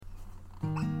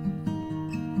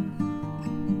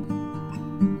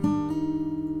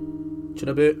Teaching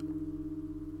about.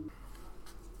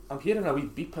 I'm hearing a wee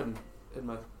beeping in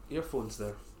my earphones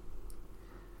there.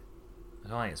 I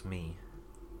don't think it's me.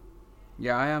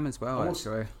 Yeah, I am as well, Almost.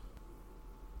 actually.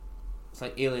 It's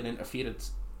like alien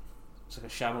interference. It's like a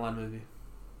Shyamalan movie.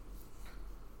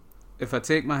 If I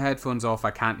take my headphones off, I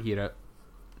can't hear it.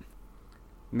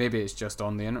 Maybe it's just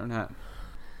on the internet.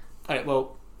 Alright,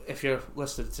 well, if you're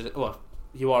listening to this, well,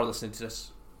 you are listening to this.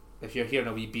 If you're hearing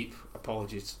a wee beep,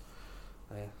 apologies.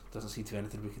 Doesn't seem to be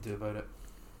anything we can do about it.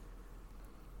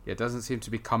 It doesn't seem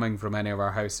to be coming from any of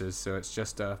our houses, so it's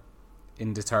just a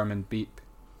indeterminate beep.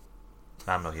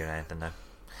 I'm not hearing anything now.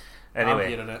 I'm Anyway,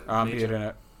 hearing it. I'm major. hearing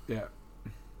it. Yeah.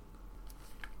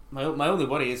 My only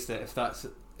worry is that if that's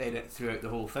in it throughout the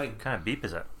whole thing, what kind of beep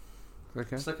is it?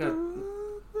 Okay. it's like a.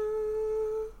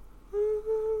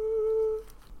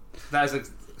 That is like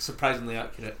surprisingly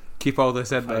accurate. Keep all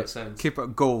this in How there. it sounds. Keep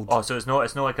it gold. Oh, so it's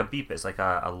not like a beep. It's like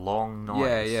a long noise.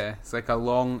 Yeah, yeah. It's like a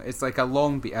long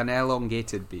beep, an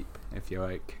elongated beep, if you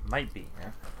like. Might be.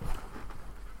 Yeah.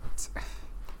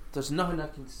 There's nothing I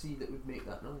can see that would make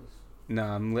that noise. No,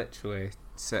 I'm literally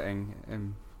sitting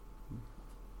in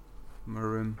my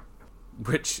room,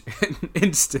 which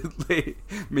instantly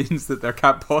means that there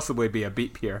can't possibly be a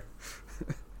beep here.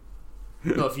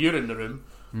 No, if you're in the room,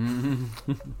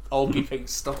 all beeping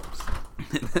stops.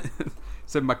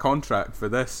 It's in my contract for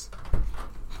this.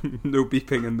 No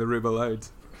beeping in the room allowed.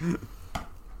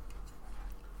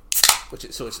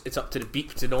 So it's up to the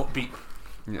beep to not beep.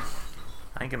 Yeah.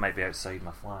 I think it might be outside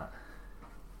my flat.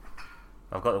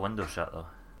 I've got the window shut though.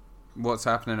 What's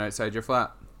happening outside your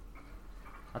flat?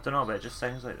 I don't know, but it just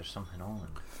sounds like there's something on.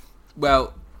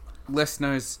 Well,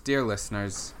 listeners, dear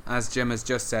listeners, as Jim has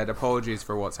just said, apologies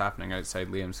for what's happening outside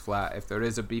Liam's flat. If there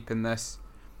is a beep in this,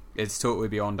 it's totally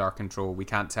beyond our control. We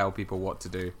can't tell people what to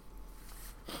do.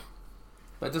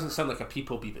 But it doesn't sound like a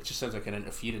people beep, it just sounds like an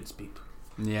interference beep.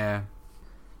 Yeah.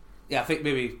 Yeah, I think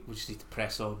maybe we just need to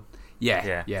press on.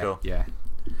 Yeah. Cool. Yeah.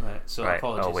 Right, so Right.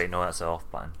 apologies. Oh wait, no, that's the off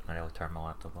button. I nearly turned my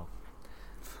laptop off.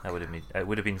 That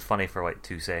would have been funny for like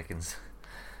 2 seconds.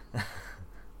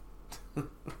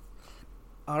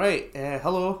 Alright,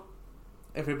 hello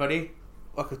everybody.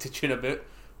 Welcome to Tune About.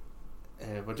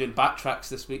 We're doing backtracks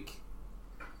this week.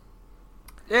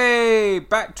 Yay!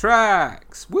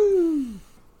 Backtracks! Woo!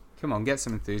 Come on, get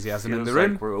some enthusiasm in Feels the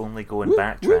room. like we're only going Woo,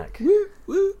 backtrack. Woo,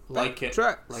 woo, Like it.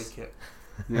 backtracks. Like it.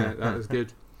 Yeah, that was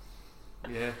good.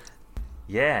 Yeah.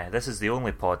 Yeah, this is the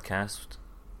only podcast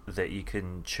that you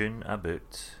can tune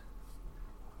about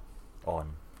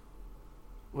on.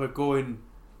 We're going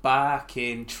back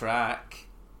in track.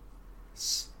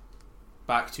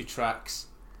 Back to tracks.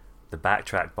 The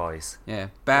Backtrack Boys. Yeah,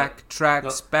 backtracks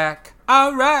No. back.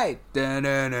 Alright!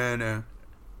 Da-na-na-na.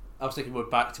 I was thinking we're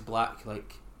back to black,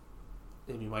 like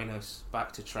Amy Winehouse.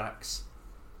 Back to tracks.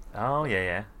 Oh,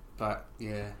 yeah. But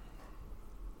yeah.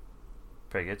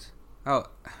 Pretty good. Oh,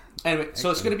 Anyway, so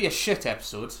it's going to be a shit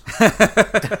episode.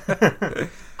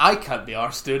 I can't be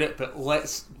arsed doing it, but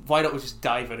why don't we just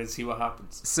dive in and see what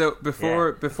happens? so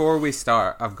before we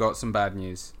start, I've got some bad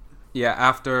news. Yeah,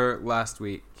 after last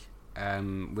week,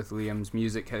 with Liam's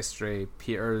music history,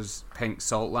 Peter's pink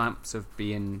salt lamps have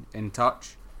been in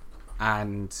touch,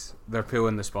 and they're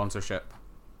pulling the sponsorship,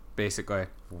 basically.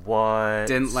 What?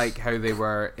 Didn't like how they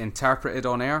were interpreted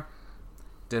on air.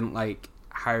 Didn't like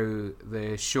how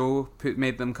the show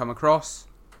made them come across,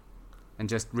 and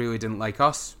just really didn't like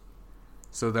us.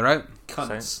 So they're out.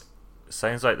 Cunts.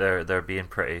 Sounds like they're being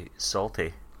pretty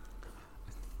salty.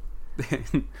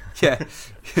 Yeah.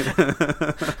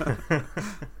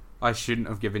 I shouldn't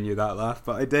have given you that laugh,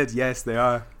 but I did. Yes, they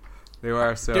are. They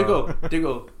were. So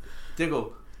Diggle.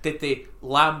 Did they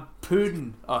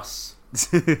lampoon us?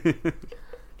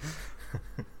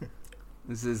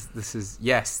 This is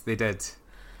yes, they did.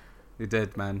 They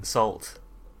did, man. Salt.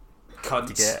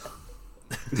 Cunts. To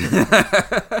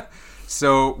get.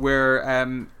 So we're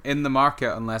in the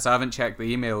market, unless I haven't checked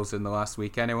the emails in the last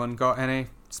week. Anyone got any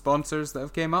sponsors that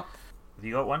have came up? Have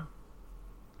you got one?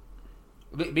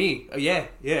 Me? Yeah.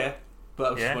 But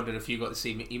I was Yeah? just wondering if you got the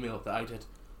same email that I did.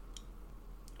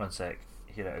 1 sec.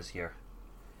 Here it is. Here.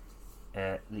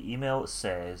 The email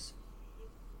says.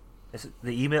 The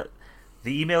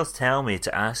emails tell me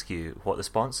to ask you what the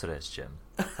sponsor is, Jim.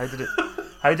 How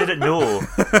did it know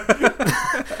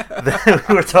that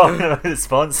we were talking about the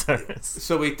sponsors?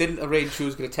 So we didn't arrange who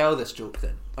was going to tell this joke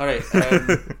then. Alright.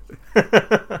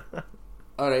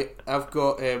 Alright, I've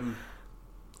got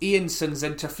Ianson's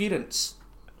Interference.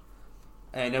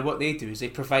 And now what they do is they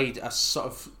provide a sort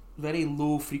of very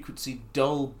low frequency,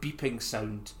 dull beeping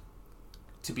sound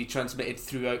to be transmitted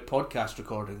throughout podcast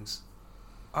recordings.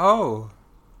 Oh,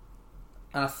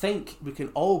 And I think we can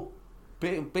all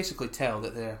basically tell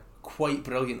that they're quite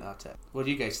brilliant at it. What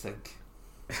do you guys think?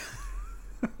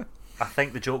 I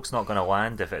think the joke's not going to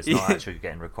land if it's not actually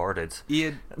getting recorded.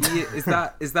 Ian, is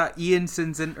that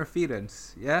Ianson's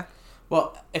interference? Yeah.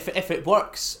 Well, if it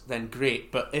works, then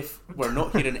great. But if we're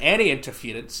not hearing any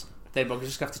interference, then we'll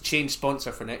just have to change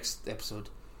sponsor for next episode.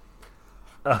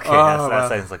 Okay, Oh, that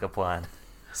sounds like a plan.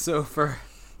 So for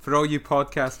all you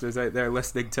podcasters out there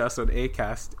listening to us on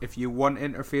Acast, if you want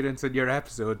interference in your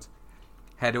episode,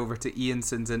 head over to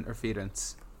Ianson's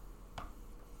interference.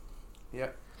 Yeah.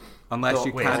 Unless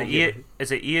you Wait, can't.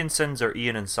 is it Ian Sons or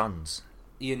Ian and Sons?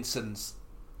 Ianson's.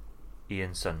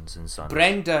 Ian Sons and Sons.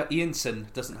 Brenda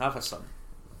Ianson doesn't have a son.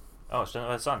 Oh, she doesn't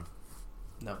have a son?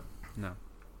 No. No.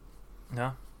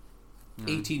 No?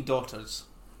 18 daughters.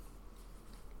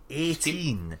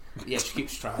 18? Yeah, she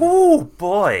keeps trying. Oh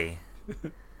boy!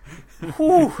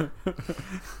 Whew.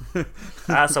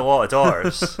 That's a lot of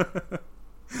daughters.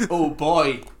 Oh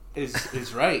boy,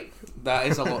 is right. That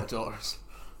is a lot of daughters.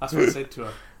 That's what I said to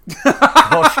her.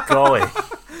 Gosh golly.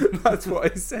 That's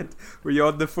what I said. Were you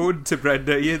on the phone to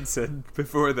Brenda Ianson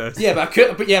before this? Yeah, but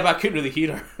I couldn't really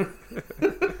hear her.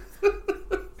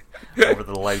 Over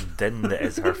the loud din that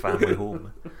is her family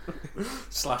home.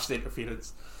 Slash the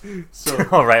interference. So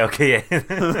Oh right, okay, yeah.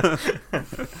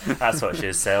 That's what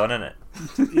she's selling, isn't it?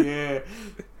 yeah,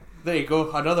 there you go.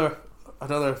 Another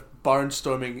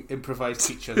barnstorming improvised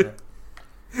feature there.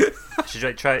 She's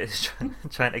trying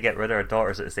to get rid of her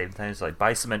daughters at the same time. So like,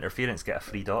 buy some interference, get a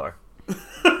free daughter.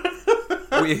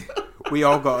 we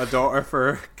all got a daughter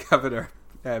for having her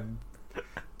having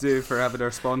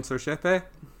her sponsorship, eh?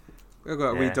 We've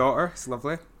got a wee daughter. It's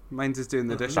lovely. Mine's just doing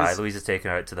the dishes. Bye, Louise is taking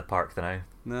her out to the park now.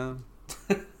 No.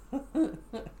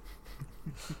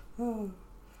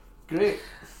 Great.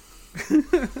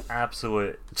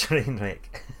 Absolute train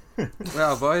wreck.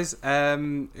 Well, boys,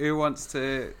 who wants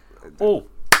to? Oh,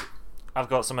 I've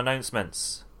got some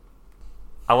announcements.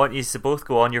 I want you to both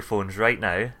go on your phones right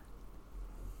now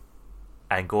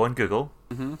and go on Google.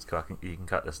 Mm-hmm. You can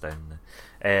cut this down.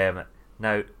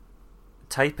 Now,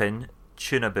 type in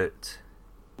Tuna Boot.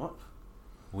 What?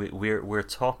 We're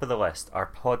top of the list. Our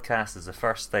podcast is the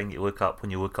first thing you look up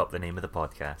when you look up the name of the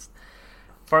podcast.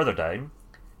 Further down,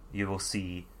 you will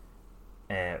see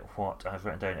what I've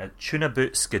written down: Tuna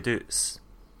Boot Skadoots.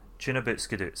 Tuna Boot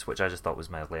Skadoots, which I just thought was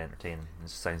mildly entertaining. It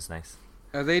sounds nice.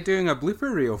 Are they doing a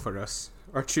blooper reel for us,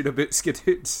 or Tuna Boot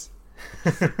Skadoots?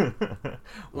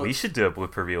 We should do a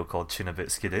blooper reel called Tuna Boot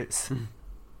Skadoots.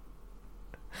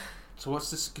 So what's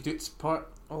this Skadoots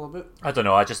part all about? I don't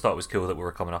know. I just thought it was cool that we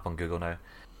were coming up on Google now.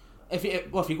 If you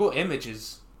go to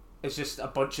images, it's just a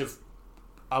bunch of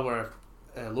our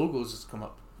logos that's come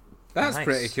up. That's Nice.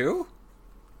 pretty cool.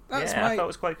 I thought it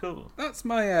was quite cool. That's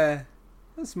my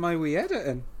wee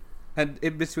editing. And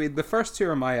in between, the first two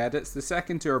are my edits. The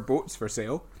second two are boats for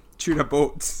sale. Tuna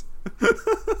boats.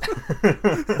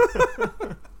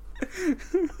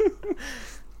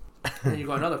 Then you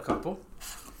got another couple.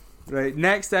 Right.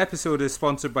 Next episode is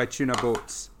sponsored by Tuna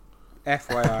Boats.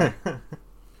 FYI.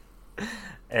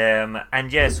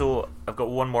 And yeah, so I've got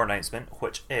one more announcement,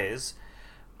 which is,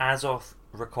 as of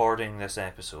recording this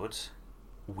episode,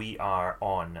 we are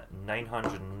on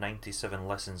 997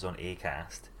 listens on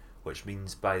Acast, which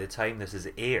means by the time this is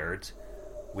aired,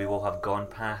 we will have gone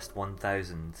past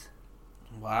 1,000.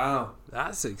 Wow.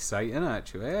 That's exciting,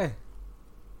 actually. Eh?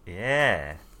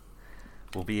 Yeah.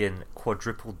 We'll be in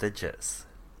quadruple digits.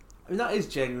 I mean, that is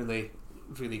genuinely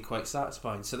really quite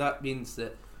satisfying. So that means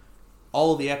that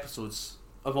all the episodes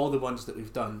of all the ones that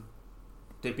we've done,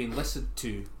 they've been listened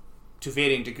to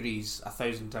varying degrees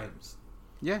 1,000 times.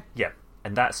 Yeah. Yeah,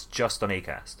 and that's just on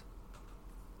Acast.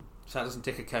 So that doesn't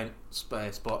take account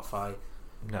Spotify,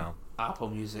 No. Apple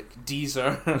Music,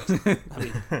 Deezer. I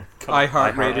mean,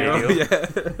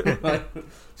 iHeartRadio. Yeah.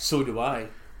 So do I.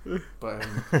 But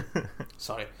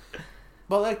sorry.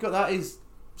 Well, that is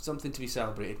something to be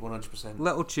celebrated. 100%.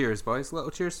 Little cheers, boys.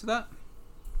 Little cheers to that.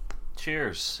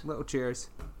 Cheers. Little cheers.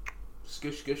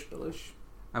 Skush, gush, billish.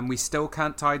 And we still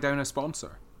can't tie down a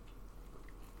sponsor.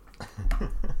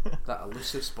 That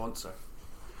elusive sponsor.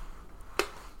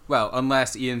 Well,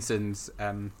 unless Ianson's,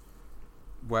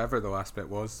 whatever the last bit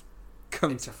was,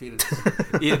 comes.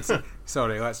 Interference.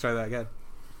 Sorry, let's try that again.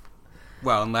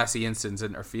 Well, unless Ianson's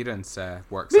interference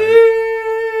works out.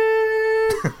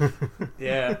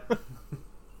 Yeah.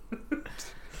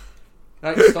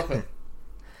 Right, stop it.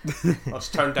 Let's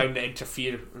turn down the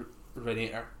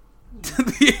interferonator.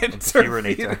 The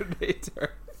interferonator.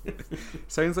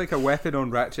 Sounds like a weapon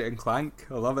on Ratchet and Clank.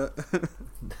 I love it.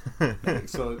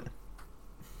 Excellent.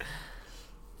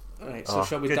 Alright, so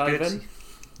shall we dive in?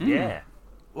 Yeah.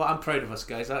 Well, I'm proud of us,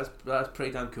 guys. That's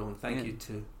pretty damn cool, and thank you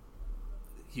to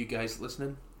you guys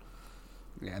listening.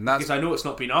 Yeah, and that's because I know it's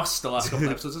not been us the last couple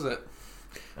of episodes, is it?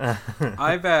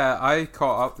 I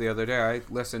caught up the other day. I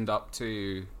listened up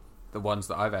to the ones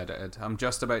that I've edited. I'm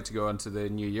just about to go on to the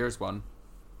New Year's one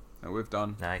that we've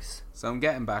done. Nice. So I'm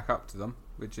getting back up to them,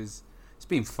 which is it's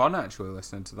been fun actually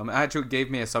listening to them. It actually gave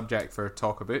me a subject for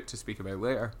talk about to speak about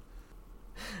later.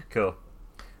 Cool.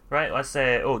 Right, let's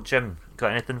say. Oh, Jim,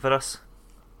 got anything for us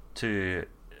to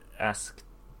ask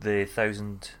the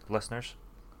 1,000 listeners?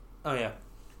 Oh yeah.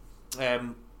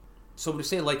 So when we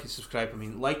say like and subscribe, I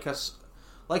mean like us,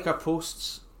 like our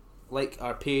posts, like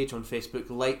our page on Facebook,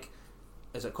 like,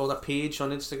 is it called a page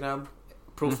on Instagram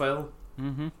profile?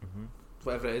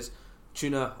 Whatever it is.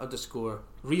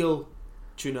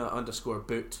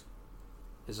 Tuna_real_tuna_boot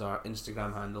is our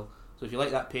Instagram handle. So if you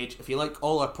like that page, if you like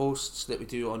all our posts that we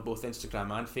do on both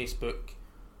Instagram and Facebook,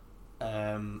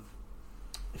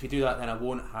 if you do that, then I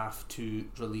won't have to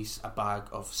release a bag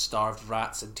of starved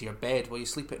rats into your bed while you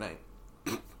sleep at night.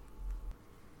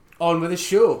 On with the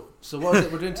show. So what is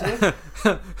it we're doing today?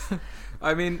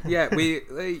 I mean, yeah,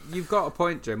 you've got a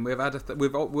point, Jim. We'll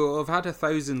have had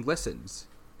 1,000 listens.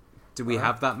 Do we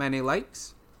have that many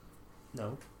likes?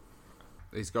 No.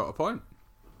 He's got a point.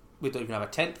 We don't even have a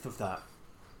tenth of that.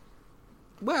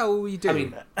 Well, we do. I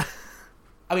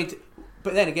mean,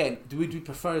 but then again, do we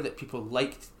prefer that people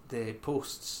liked the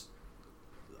posts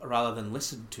rather than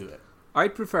listened to it?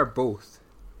 I'd prefer both.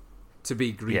 To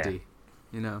be greedy,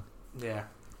 you know. Yeah.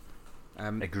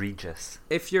 Egregious.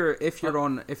 If you're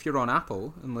on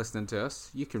Apple and listening to us,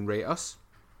 you can rate us,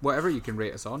 whatever you can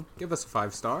rate us on. Give us a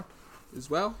 5-star as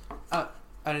well.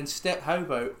 And instead, how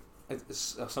about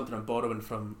it's something I'm borrowing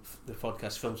from the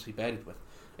podcast Films to Be Buried With?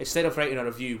 Instead of writing a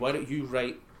review, why don't you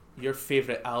write your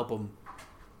favourite album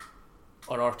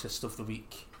or artist of the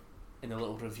week in a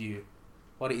little review?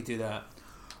 Why don't you do that?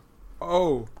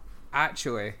 Oh,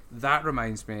 actually, that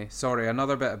reminds me. Sorry,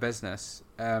 another bit of business.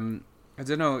 I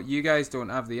don't know, you guys don't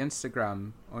have the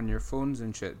Instagram on your phones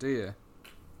and shit, do you?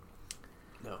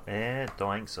 No.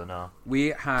 Don't think so, no.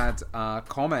 We had a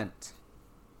comment.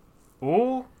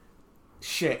 Oh?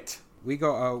 Shit. We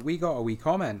got a wee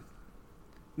comment.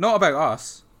 Not about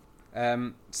us.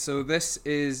 So this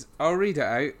is... I'll read it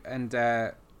out. And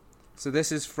so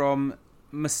this is from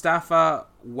Mustafa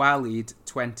Walid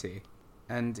 20.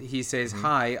 And he says,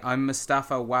 Hi, I'm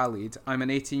Mustafa Walid. I'm an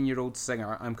 18-year-old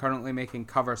singer. I'm currently making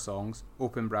cover songs,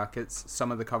 open brackets.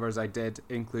 Some of the covers I did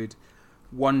include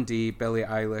 1D, Billie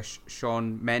Eilish,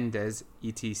 Shawn Mendes,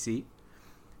 etc.,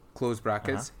 close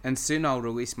brackets. And soon I'll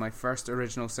release my first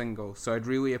original single, so I'd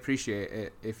really appreciate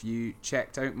it if you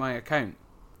checked out my account.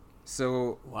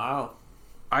 So, wow.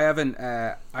 I haven't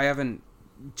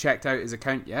checked out his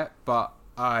account yet, but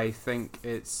I think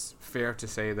it's fair to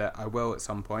say that I will at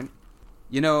some point.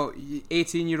 You know,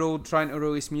 18-year-old trying to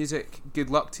release music, good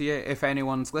luck to you. If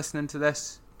anyone's listening to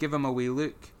this, give him a wee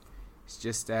look. It's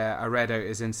just, I read out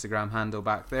his Instagram handle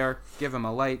back there. Give him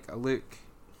a like, a look,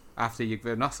 after you've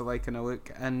given us a like and a look,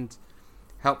 and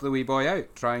help the wee boy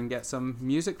out. Try and get some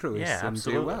music released and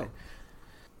do well.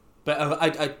 But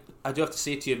I do have to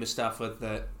say to you, Mustafa,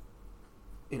 that,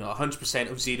 you know, 100%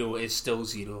 of 0 is still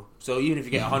 0. So even if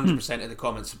you get 100% of the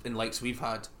comments and likes we've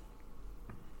had,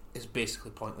 is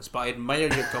basically pointless. But I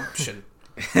admire your gumption.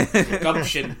 Your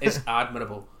gumption is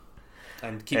admirable.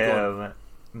 And keep going.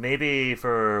 Maybe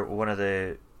for one of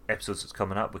the episodes that's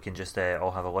coming up, we can just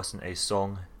all have a listen to his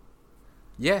song.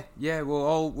 Yeah,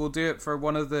 we'll do it for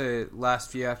one of the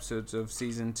last few episodes of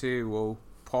season 2. We'll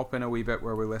pop in a wee bit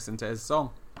where we listen to his song.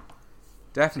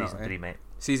 Definitely. Season 3, mate.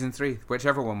 Season 3,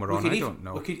 whichever one we're on, I don't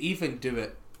know. We could even do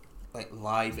it like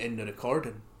live in the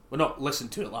recording. Well, not listen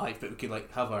to it live, but we could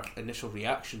like have our initial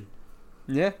reaction.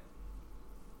 Yeah.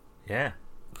 Yeah.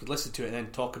 We could listen to it and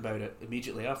then talk about it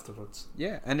immediately afterwards.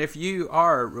 Yeah, and if you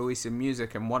are releasing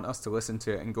music and want us to listen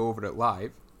to it and go over it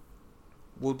live,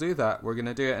 we'll do that. We're going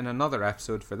to do it in another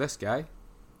episode for this guy.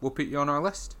 We'll put you on our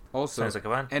list. Also, sounds like a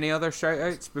plan. Any other shout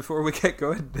outs before we get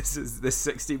going? This is this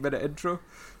 60-minute intro.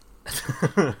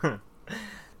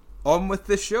 On with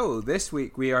the show. This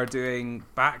week we are doing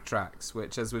Backtracks,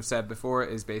 which, as we've said before,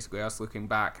 is basically us looking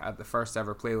back at the first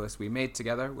ever playlist we made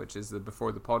together, which is the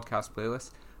Before the Podcast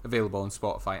playlist, available on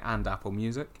Spotify and Apple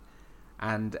Music.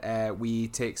 And we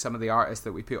take some of the artists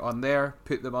that we put on there,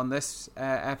 put them on this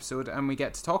episode, and we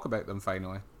get to talk about them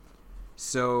finally.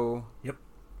 So, yep.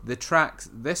 The tracks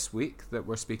this week that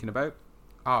we're speaking about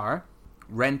are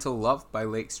Rental Love by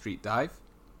Lake Street Dive,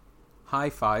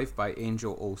 High Five by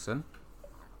Angel Olsen,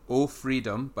 O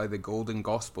Freedom by the Golden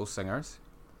Gospel Singers,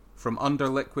 From Under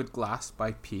Liquid Glass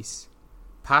by Peace,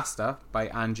 Pasta by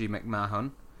Angie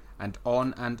McMahon, and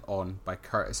On by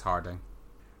Curtis Harding.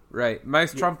 Right,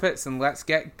 mouth trumpets and let's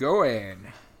get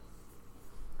going.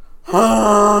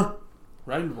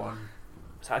 Round one.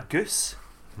 Is that a goose?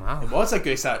 Wow. It was a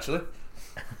goose, actually.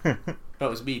 But it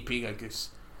was me being a goose.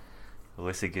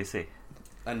 Loosey goosey.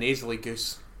 A nasally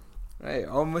goose. Right,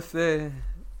 on with the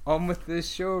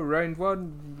show. Round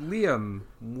one. Liam,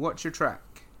 what's your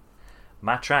track?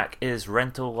 My track is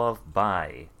Rental Love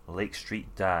by Lake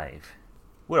Street Dive.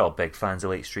 We're all big fans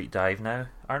of Lake Street Dive now,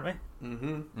 aren't we?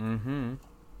 Mm-hmm.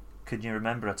 Can you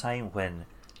remember a time when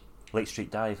Lake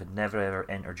Street Dive had never ever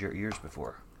entered your ears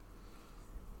before?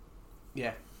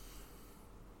 Yeah.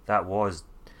 That was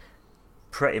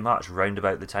pretty much round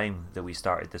about the time that we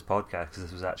started this podcast, because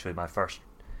this was actually my first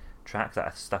track that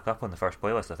I stuck up on the first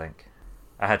playlist, I think.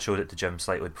 I had showed it to Jim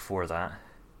slightly before that,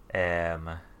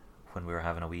 when we were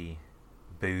having a wee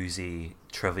boozy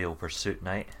Trivial Pursuit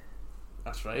night.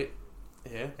 That's right.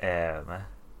 Yeah.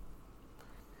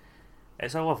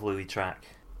 It's a lovely wee track.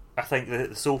 I think the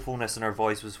soulfulness in her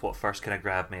voice was what first kind of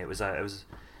grabbed me. It was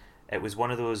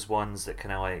one of those ones that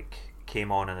kind of like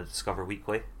came on in a Discover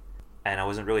Weekly, and I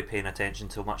wasn't really paying attention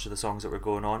to much of the songs that were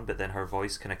going on, but then her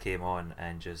voice kind of came on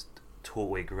and just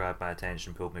totally grabbed my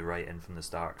attention, pulled me right in from the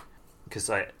start. Because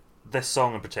like this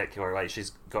song in particular, like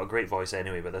she's got a great voice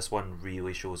anyway, but this one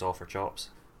really shows off her chops.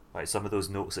 Like some of those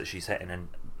notes that she's hitting and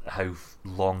how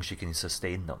long she can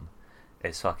sustain them,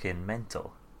 it's fucking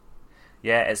mental.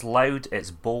 Yeah, it's loud,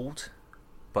 it's bold,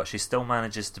 but she still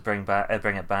manages to bring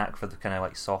it back for the kind of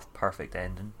like soft, perfect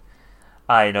ending.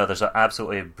 I know there's an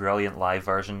absolutely brilliant live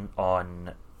version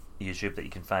on YouTube that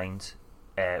you can find,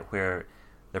 where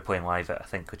they're playing live at I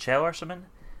think Coachella or something,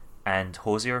 and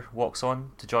Hozier walks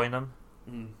on to join them,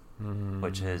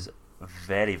 which is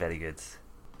very, very good.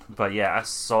 But yeah, I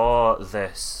saw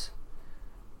this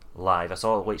live. I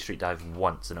saw Lake Street Dive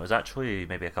once, and it was actually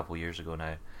maybe a couple years ago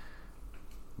now.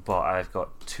 But I've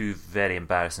got two very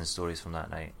embarrassing stories from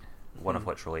that night, one of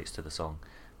which relates to the song,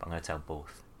 but I'm going to tell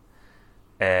both.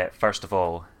 First of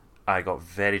all, I got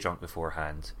very drunk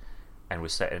beforehand and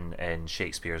was sitting in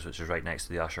Shakespeare's, which was right next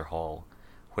to the Usher Hall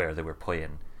where they were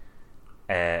playing,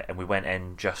 and we went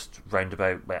in just round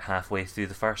about halfway through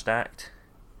the first act,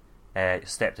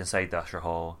 stepped inside the Usher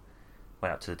Hall,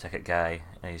 went up to the ticket guy,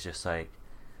 and he's just like,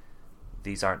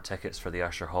 "These aren't tickets for the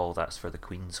Usher Hall, that's for the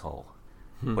Queen's Hall."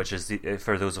 Which is,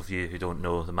 for those of you who don't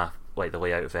know the map, like the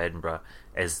layout of Edinburgh,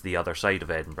 is the other side of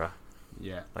Edinburgh.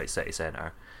 Yeah. Like city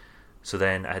centre. So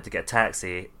then I had to get a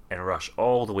taxi and rush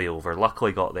all the way over.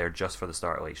 Luckily got there just for the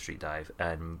start of Lake Street Dive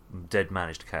and did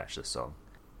manage to catch this song.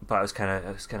 But I was kind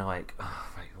of like, oh,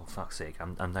 right, well, fuck's sake,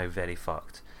 I'm now very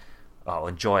fucked. I'll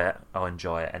enjoy it.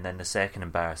 And then the second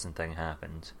embarrassing thing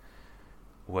happened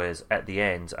was at the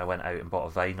end I went out and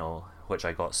bought a vinyl, which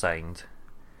I got signed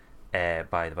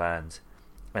by the band.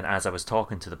 And as I was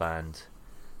talking to the band,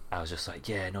 I was just like,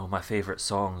 yeah, no, my favourite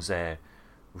song's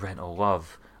Rental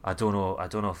Love. I don't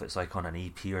know if it's like on an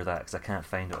EP or that, because I can't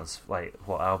find it on like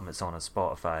what album it's on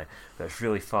Spotify, but it's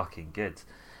really fucking good.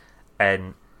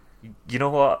 And you know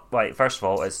what? Like, first of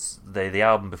all, it's the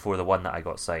album before the one that I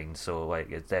got signed, so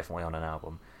like it's definitely on an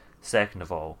album. Second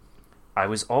of all, I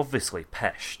was obviously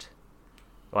pissed.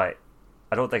 Like,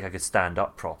 I don't think I could stand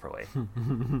up properly,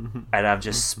 and I'm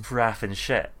just spraffing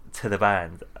shit to the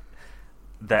band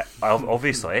that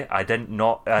obviously I didn't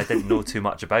know too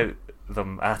much about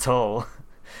them at all.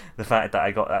 The fact that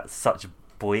I got that so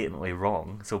blatantly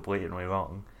wrong,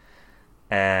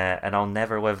 and I'll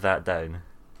never live that down.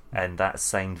 And that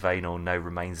signed vinyl now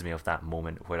reminds me of that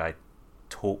moment where I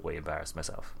totally embarrassed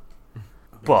myself.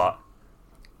 But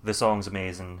the song's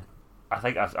amazing. I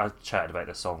think I've chatted about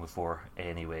this song before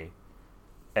anyway.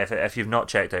 If you've not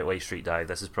checked out Lake Street Dive,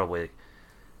 this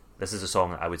is a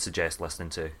song that I would suggest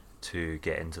listening to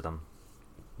get into them.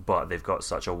 But they've got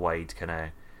such a wide kind of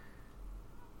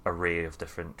array of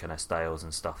different kind of styles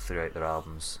and stuff throughout their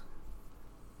albums.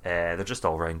 They're just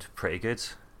all round pretty good.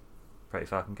 Pretty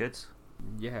fucking good.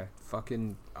 Yeah,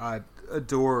 fucking I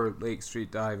adore Lake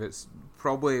Street Dive. It's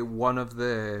probably one of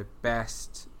the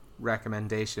best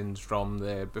recommendations from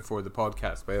the Before the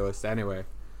Podcast playlist anyway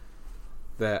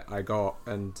that I got,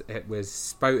 and it was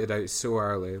spouted out so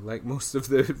early, like most of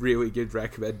the really good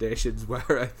recommendations were,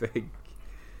 I think,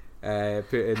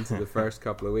 put into the first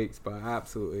couple of weeks. But I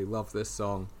absolutely love this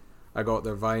song. I got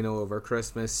their vinyl over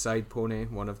Christmas, Side Pony,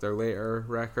 one of their later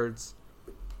records,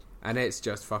 and it's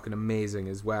just fucking amazing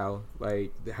as well.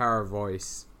 Like, her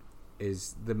voice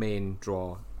is the main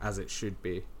draw, as it should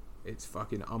be. It's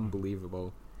fucking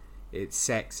unbelievable. It's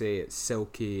sexy, it's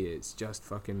silky, it's just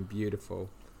fucking beautiful.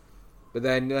 But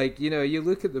then, like, you know, you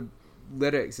look at the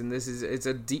lyrics, and it's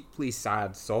a deeply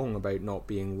sad song about not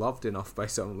being loved enough by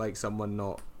someone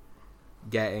not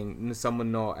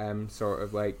sort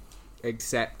of like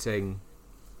accepting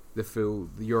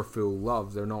your full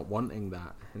love. They're not wanting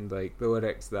that. And like the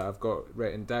lyrics that I've got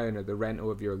written down are, the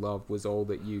rental of your love was all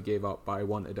that you gave up, but I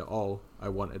wanted it all,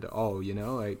 you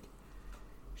know, like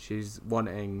she's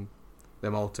wanting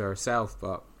them all to herself,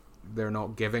 but they're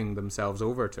not giving themselves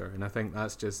over to her. And I think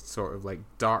that's just sort of like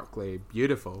darkly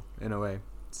beautiful in a way.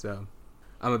 So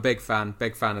I'm a big fan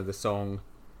of the song,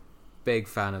 big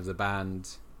fan of the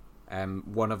band.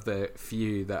 One of the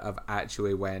few that I've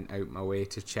actually went out my way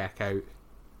to check out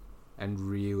and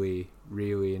really,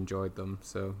 really enjoyed them.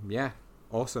 So yeah,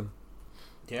 awesome.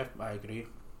 Yeah, I agree.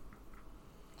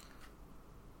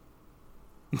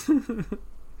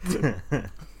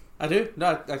 I do.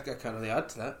 No, I can't really add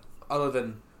to that. Other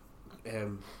than, I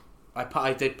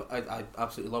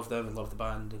absolutely love them and love the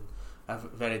band, and I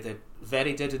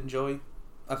very did enjoy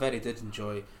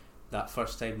that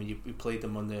first time when we played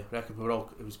them on the record.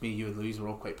 It was me, you, and Louise. We were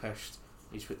all quite pissed.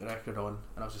 We just put the record on,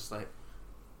 and I was just like,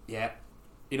 yeah.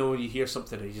 You know, when you hear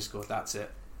something and you just go, that's it.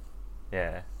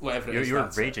 Yeah. Whatever it is. You were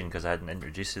raging because I hadn't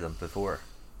introduced you to them before.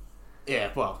 Yeah,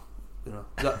 well, you know,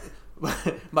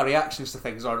 my reactions to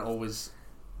things aren't always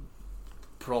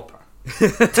proper. You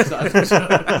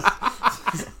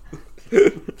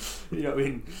know what I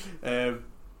mean?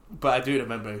 But I do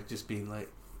remember just being like,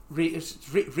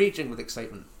 raging with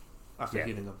excitement after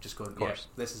hearing them, just going, yeah,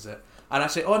 this is it. And I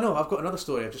say, oh no, I've got another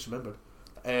story I've just remembered.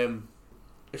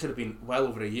 It should have been well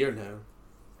over a year now,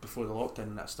 before the lockdown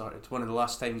and that started. One of the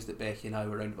last times that Becky and I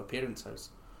were around at my parents' house,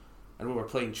 and we were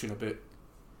playing Tune About,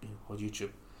 you know, on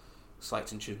YouTube,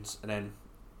 selecting tunes, and then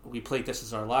we played This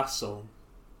Is Our Last song,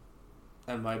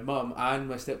 and my mum and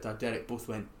my stepdad Derek both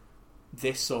went,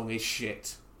 this song is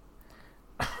shit.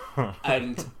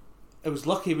 And it was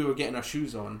lucky we were getting our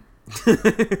shoes on,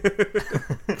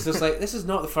 because it's like, this is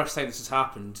not the first time this has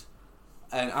happened,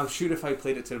 and I'm sure if I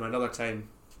played it to them another time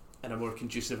in a more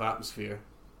conducive atmosphere,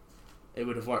 it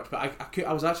would have worked. But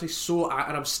I was actually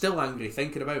and I'm still angry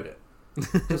thinking about it.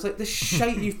 I was like, this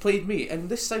shite you've played me, and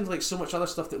this sounds like so much other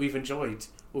stuff that we've enjoyed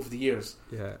over the years.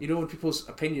 Yeah, you know, when people's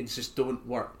opinions just don't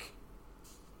work.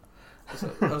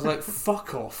 I was like,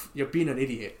 fuck off, you're being an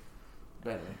idiot.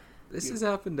 But anyway, this has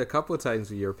happened a couple of times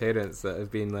with your parents that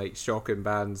have been like shocking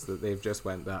bands that they've just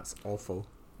went, that's awful,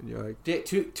 and you're like,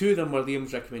 two of them were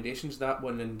Liam's recommendations, that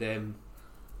one and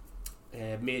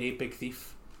Mary Big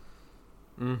Thief.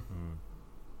 Mm-hmm.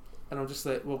 And I'm just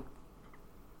like, well,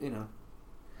 you know,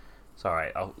 it's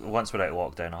alright. Once we're out of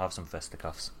lockdown, I'll have some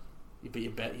fisticuffs.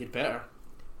 You'd better.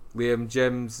 Liam,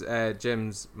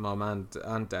 Jim's mum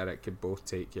and Derek could both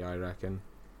take you, I reckon.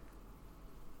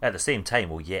 At the same time,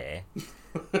 well, yeah.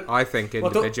 I think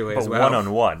individually as well. One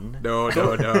on one. No.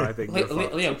 I think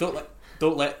Liam,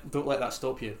 don't let that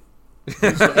stop you.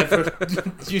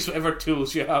 Use whatever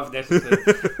tools you have necessary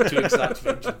to exact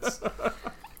vengeance.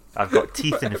 I've got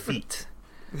teeth and feet.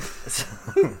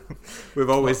 We've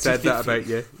always said that about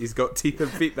you. He's got teeth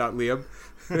and feet, that Liam.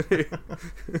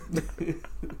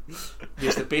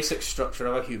 He's the basic structure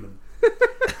of a human.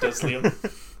 Does Liam.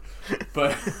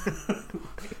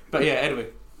 But yeah, anyway,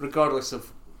 regardless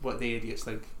of what the idiots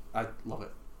think, I love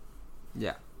it.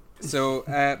 Yeah. So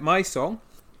my song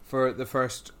for the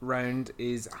first round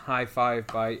is High Five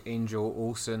by Angel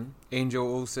Olsen. Angel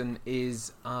Olsen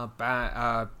is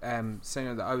a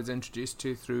singer that I was introduced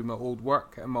to through my old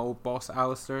work and my old boss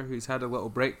Alistair, who's had a little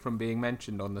break from being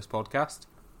mentioned on this podcast,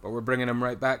 but we're bringing him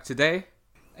right back today.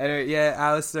 Anyway, yeah,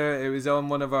 Alistair, it was on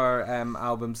one of our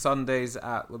album Sundays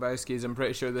at Lebowski's. I'm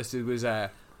pretty sure this was the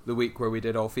week where we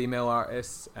did all female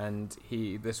artists, and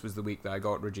this was the week that I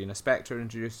got Regina Spektor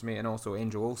introduced to me, and also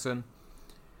Angel Olsen.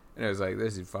 And I was like,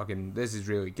 this is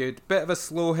really good. Bit of a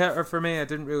slow hitter for me. I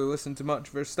didn't really listen to much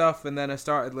of her stuff, and then I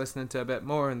started listening to a bit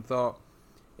more and thought,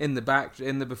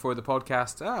 before the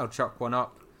podcast, I'll chuck one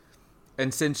up.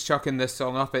 And since chucking this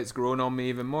song up, it's grown on me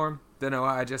even more. Don't know,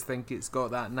 I just think it's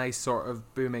got that nice sort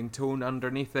of booming tone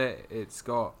underneath it. It's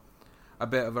got a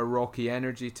bit of a rocky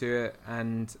energy to it,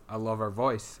 and I love her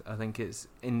voice. I think it's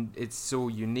so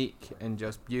unique and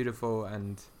just beautiful,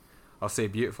 and I'll say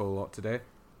beautiful a lot today,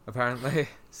 apparently.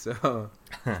 So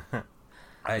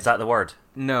is that the word?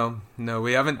 No,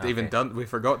 we haven't even done. We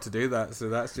forgot to do that, so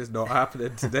that's just not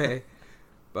happening today.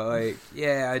 But like,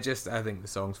 yeah, I think the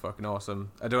song's fucking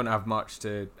awesome. I don't have much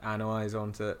to analyse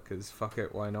onto it because fuck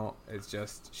it, why not? It's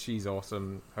just, she's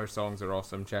awesome. Her songs are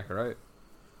awesome. Check her out.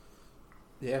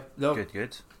 Yeah, no,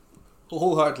 good.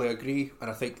 Wholeheartedly agree, and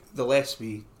I think the less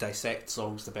we dissect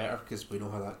songs, the better, because we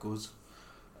know how that goes.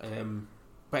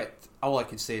 But all I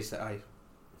can say is that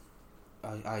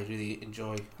I really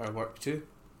enjoy her work too.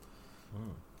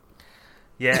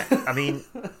 Yeah, I mean,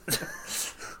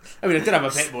 I did have a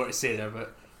bit more to say there,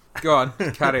 but Go on,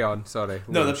 carry on. Sorry.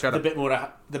 no, Liam, shut the up.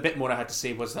 bit more I had to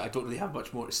say was that I don't really have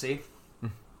much more to say.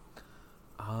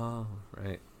 Oh,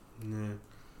 right. No,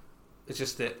 it's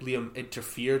just that Liam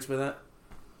interfered with it.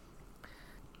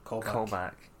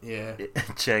 callback. Yeah.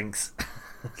 Jinx.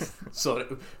 Sorry.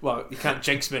 Well, you can't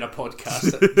jinx me in a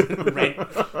podcast.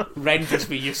 It renders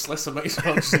me useless. I might as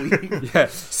well just leave. Yeah.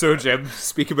 So, Jim,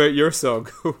 speak about your song.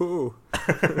 Well,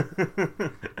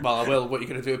 I will. What are you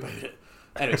going to do about it?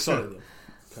 Anyway, sorry, Liam.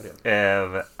 Carry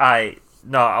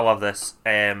on. I love this.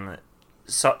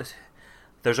 So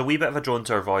there's a wee bit of a drone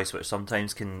to her voice, which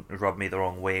sometimes can rub me the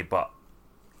wrong way, but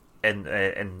in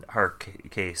her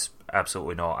case,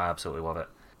 absolutely not. I absolutely love it.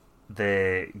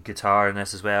 The guitar in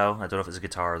this as well. I don't know if it's a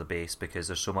guitar or the bass because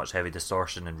there's so much heavy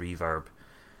distortion and reverb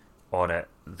on it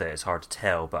that it's hard to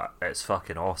tell, but it's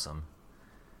fucking awesome.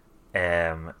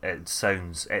 It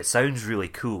sounds really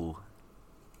cool.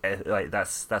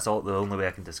 That's all the only way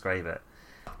I can describe it.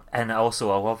 And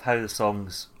also, I love how the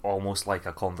song's almost like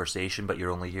a conversation, but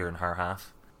you're only hearing her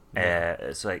half. Yeah.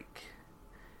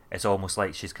 It's almost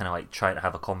like she's kind of like trying to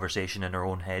have a conversation in her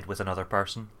own head with another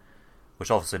person,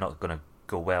 which obviously not going to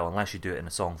go well unless you do it in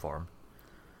a song form.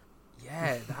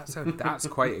 Yeah, that's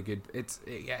quite a good. It's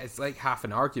like half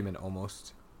an argument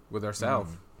almost with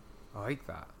herself. I like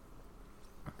that.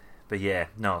 But yeah,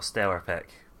 no, stellar pick.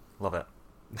 Love it.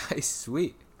 Nice,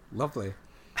 sweet, lovely.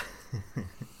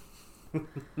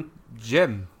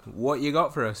 Jim, what you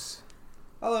got for us?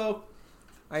 Hello.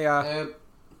 Hiya.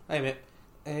 Hi,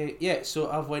 mate. Yeah,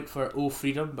 so I've went for "Oh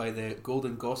Freedom" by the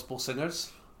Golden Gospel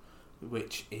Singers,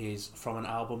 which is from an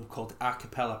album called A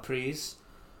Cappella Praise,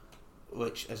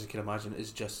 which, as you can imagine,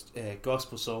 is just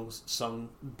gospel songs sung,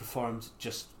 performed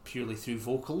just purely through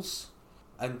vocals.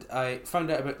 And I found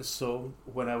out about the song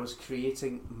when I was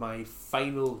creating my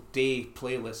final day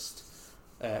playlist,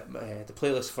 the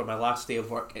playlist for my last day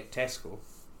of work at Tesco,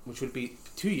 which would be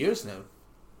 2 years now.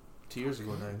 2 years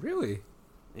ago now. Really?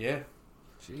 Yeah.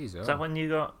 Jeez. Is that when you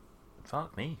got...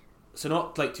 Fuck me. So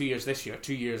not like 2 years this year,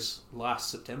 2 years last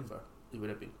September it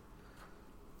would have been.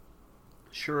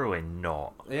 Surely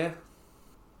not. Yeah.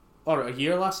 Or a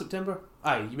year last September?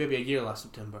 Aye, maybe a year last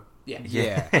September. Yeah.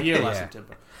 Yeah. A year last Yeah.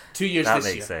 September. 2 years That this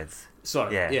makes year. sense.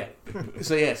 Sorry. Yeah.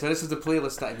 So this is the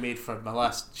playlist that I made for my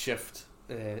last shift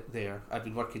there. I've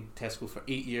been working Tesco for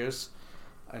 8 years,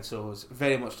 and so I was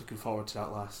very much looking forward to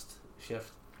that last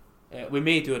shift. We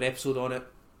may do an episode on it,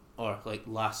 or like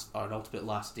an ultimate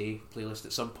last day playlist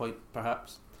at some point,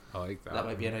 perhaps. I like that. That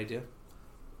might be an idea.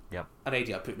 Yep. An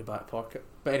idea I put in the back pocket.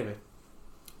 But anyway,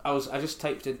 I just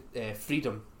typed in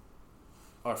freedom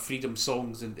or freedom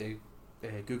songs into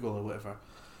Google or whatever,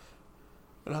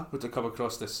 and I happened to come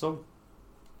across this song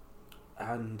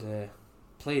and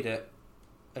played it.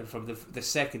 And from the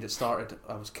second it started,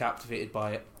 I was captivated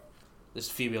by it. This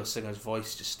female singer's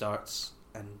voice just starts,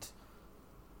 and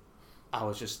I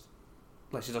was just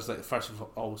like, she does like the first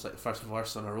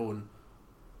verse on her own,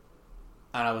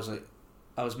 and I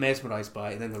was mesmerised by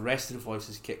it. And then the rest of the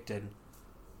voices kicked in,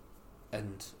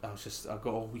 and I got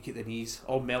all weak at the knees,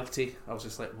 all melty. I was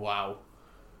just like, wow,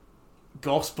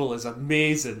 gospel is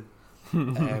amazing.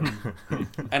 And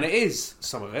it is,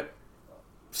 some of it.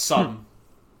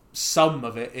 Some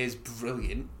of it is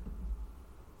brilliant.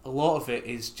 A lot of it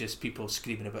is just people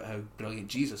screaming about how brilliant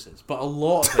Jesus is, but a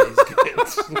lot of it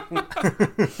is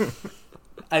good.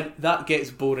 And that gets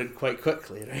boring quite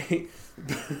quickly, right?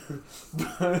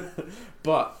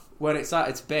 But when it's at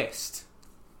its best,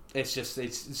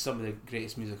 it's some of the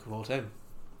greatest music of all time.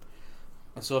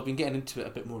 And so I've been getting into it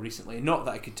a bit more recently. Not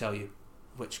that I could tell you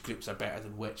which groups are better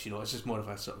than which, it's just more of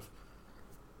a sort of,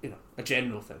 a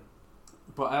general thing.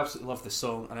 But I absolutely love this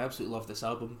song, and I absolutely love this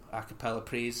album, A Cappella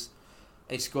Praise.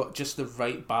 It's got just the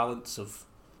right balance of,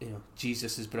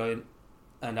 Jesus is brilliant,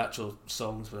 and actual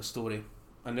songs with a story.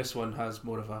 And this one has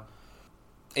more of a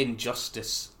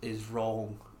injustice is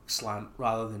wrong slant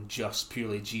rather than just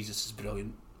purely Jesus is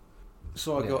brilliant.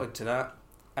 So I got into that,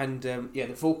 and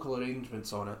the vocal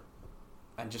arrangements on it,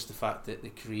 and just the fact that they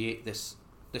create this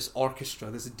orchestra,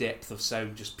 this depth of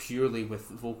sound just purely with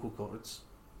vocal cords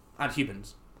and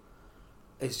humans.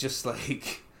 It's just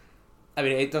like,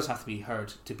 it does have to be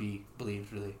heard to be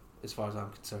believed, really, as far as I'm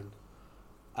concerned.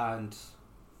 And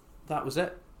that was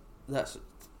it. That's,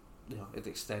 at the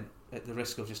extent, at the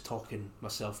risk of just talking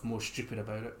myself more stupid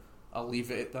about it, I'll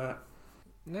leave it at that.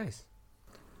 Nice.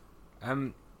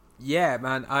 Yeah,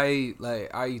 man,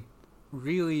 I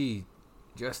really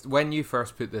just, when you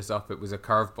first put this up, it was a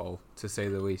curveball, to say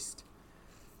the least.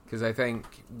 Because I think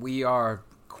we are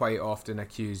quite often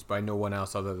accused by no one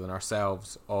else other than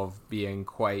ourselves of being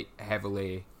quite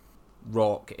heavily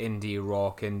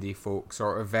indie folk,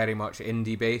 sort of very much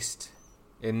indie based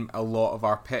in a lot of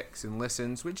our picks and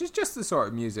listens, which is just the sort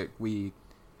of music we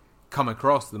come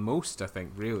across the most, I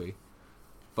think, really.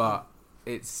 But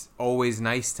it's always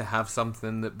nice to have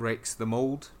something that breaks the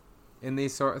mold in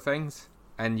these sort of things.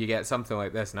 And you get something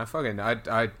like this, and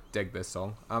I dig this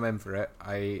song. I'm in for it.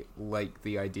 I like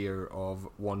the idea of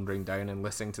wandering down and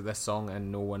listening to this song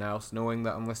and no one else knowing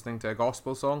that I'm listening to a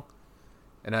gospel song.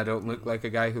 And I don't look like a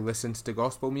guy who listens to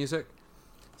gospel music.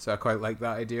 So I quite like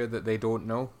that idea that they don't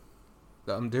know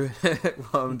that I'm doing it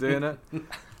while I'm doing it.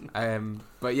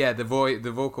 But yeah, the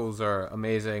vocals are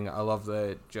amazing. I love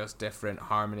the just different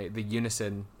harmony, the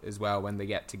unison as well when they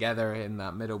get together in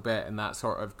that middle bit, and that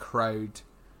sort of crowd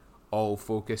all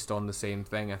focused on the same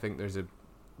thing. I think there's a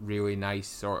really nice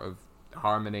sort of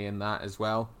harmony in that as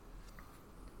well.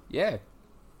 Yeah,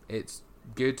 it's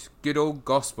good old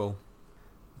gospel.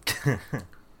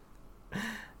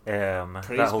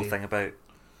 That whole thing about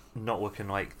not looking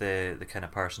like the kind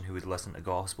of person who would listen to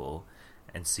gospel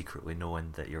and secretly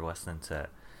knowing that you're listening to it.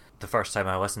 The first time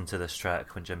I listened to this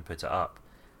track when Jim put it up,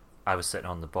 I was sitting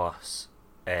on the bus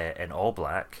in all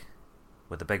black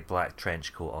with a big black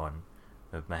trench coat on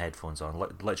with my headphones on,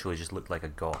 literally just looked like a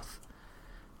goth.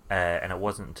 And it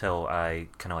wasn't until I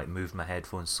kind of like moved my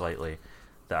headphones slightly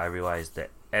that I realised that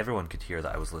everyone could hear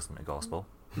that I was listening to gospel.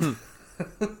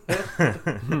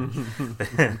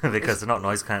 Because they're not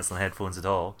noise cancelling headphones at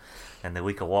all, and they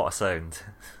leak a lot of sound.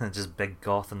 Just big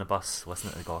goth on the bus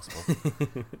listening to the gospel.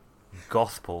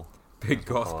 Gothpol. Big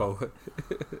gospel.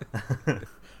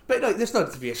 But no, there's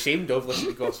nothing to be ashamed of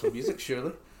listening to gospel music,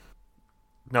 surely.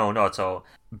 No, not at all.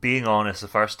 Being honest, the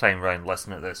first time round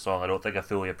listening to this song, I don't think I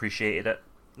fully appreciated it.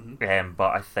 Mm-hmm.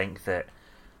 But I think that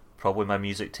probably my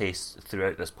music taste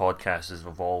throughout this podcast has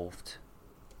evolved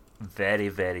very,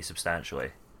 very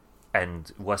substantially. And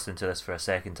listening to this for a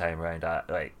second time round, at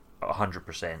like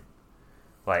 100%,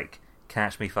 like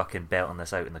catch me fucking belting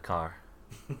this out in the car.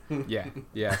 Yeah,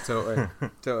 totally.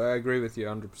 I agree with you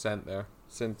 100% there.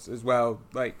 Since as well,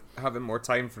 like having more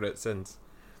time for it since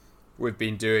we've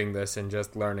been doing this and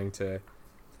just I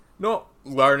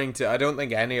don't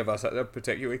think any of us had a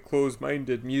particularly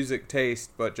closed-minded music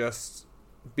taste, but just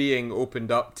being opened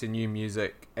up to new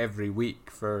music every week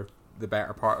for the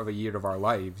better part of a year of our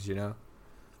lives, you know?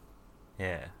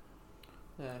 Yeah,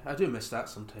 I do miss that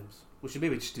sometimes. We should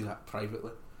maybe just do that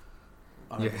privately.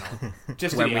 Yeah.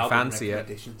 Just when do we album fancy it.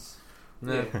 recommendations.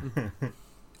 Yeah.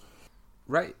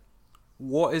 Right.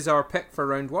 What is our pick for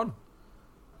round one?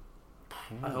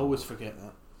 I always forget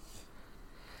that.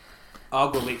 I'll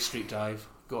go Lake Street Dive.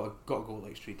 Got to go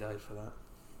Lake Street Dive for that.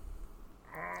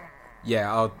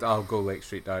 Yeah, I'll go Lake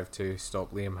Street Dive too.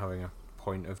 Stop Liam having a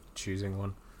point of choosing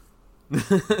one.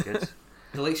 good.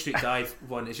 The Lake Street Dive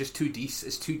one is just too decent.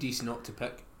 It's too decent not to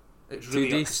pick. It's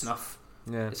really up to snuff.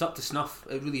 Yeah. It's up to snuff.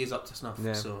 It really is up to snuff.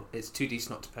 Yeah. So it's too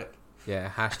decent not to pick. Yeah,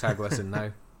 hashtag listen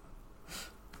now.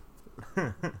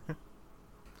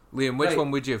 Liam, which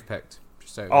one would you have picked?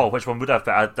 Which one would I have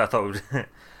picked? I thought it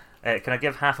would... can I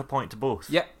give half a point to both?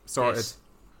 Yep, sorted. Yes.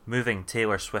 Moving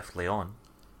Taylor swiftly on.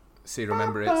 See,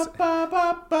 remember it's...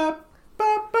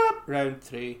 Round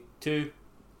 3, 2.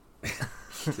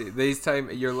 See,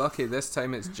 you're lucky. This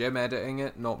time it's Jim editing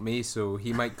it, not me, so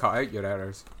he might cut out your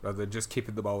errors rather than just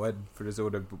keeping them all in for his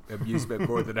own amusement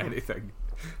more than anything.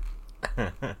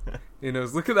 You know,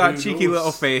 look at that cheeky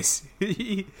little face.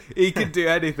 He can do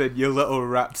anything, you little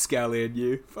rapscallion,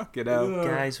 you. Fucking hell.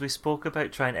 Guys, we spoke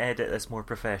about trying to edit this more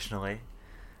professionally.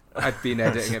 I've been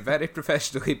editing it very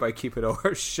professionally by keeping all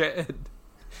our shit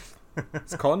in.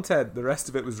 It's content, the rest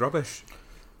of it was rubbish.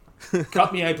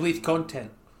 Cut me, I bleed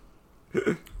content.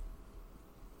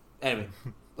 Anyway,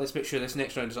 let's make sure this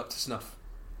next round is up to snuff.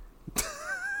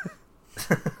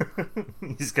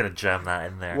 He's gonna jam that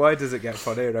in there. Why does it get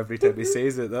funnier every time he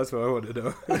says it? That's what I want to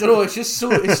know. I don't know. It's just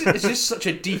such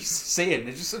a decent saying.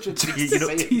 It's just such a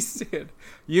decent saying.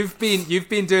 You've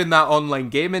been doing that online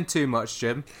gaming too much,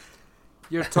 Jim.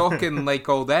 You're talking like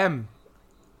all them.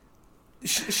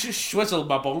 Swizzle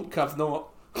my bonk. I've not.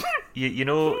 You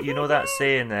know that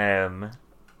saying.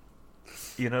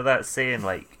 You know that saying,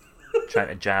 like trying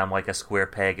to jam like a square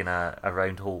peg in a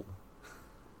round hole.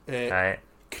 Right.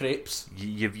 Crepes.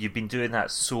 You've been doing that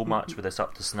so much with this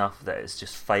up to snuff that it's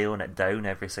just filing it down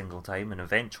every single time, and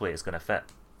eventually it's going to fit.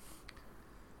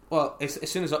 Well,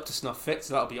 as soon as up to snuff fits,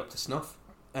 that'll be up to snuff,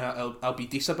 and I'll be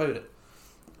decent about it.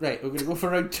 Right, we're going to go for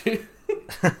round 2.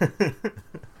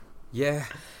 Yeah,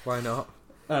 why not?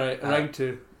 All right, round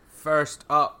 2. First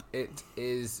up, it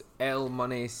is El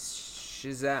Money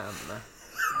Shazam.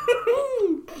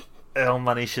 El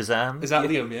Money Shazam. Is that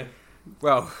Liam? Yeah.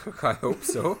 Well, I hope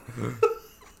so.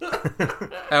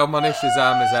 El Money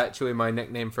Shazam is actually my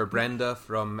nickname for Brenda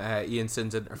from Ian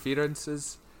Sin's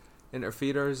Interferences.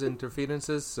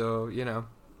 So, you know,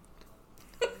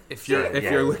 if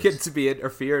you're looking to be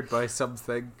interfered by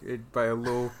something, by a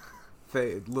low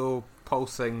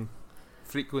pulsing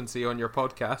frequency on your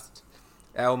podcast,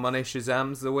 El Money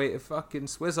Shazam's the way to fucking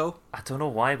swizzle. I don't know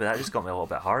why, but that just got me a little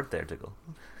bit hard there, Diggle.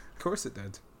 Of course it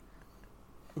did.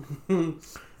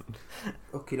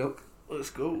 Okay, doke. Let's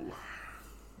go.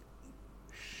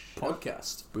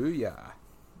 Podcast. Booyah.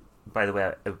 By the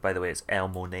way, it's El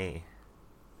Monet.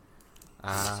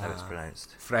 That's how it's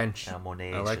pronounced. French. El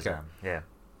Monet I like Shazam.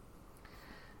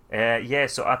 Yeah.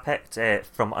 So I picked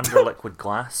From Under Liquid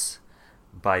Glass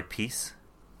by Peace.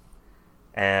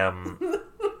 Sorry.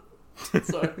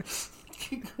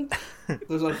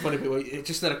 There's one funny bit where it's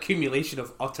just an accumulation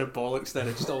of utter bollocks then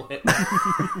it just all hit.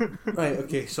 Right,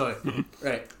 okay, sorry.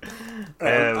 Right.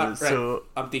 So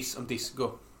I'm decent,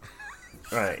 go.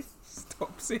 Right.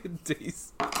 Stop saying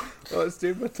D's. Oh, it's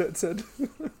doing my tits in.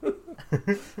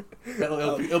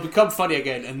 It'll become funny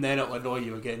again and then it'll annoy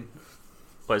you again.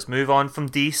 Let's move on from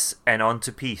Dees and on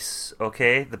to Peace,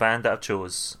 okay? The band that I've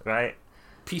chose, right?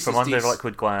 Peace From is Under Dees.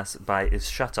 Liquid Glass by...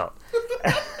 Shut up.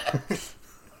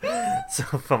 So,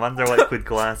 From Under Liquid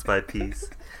Glass by Peace.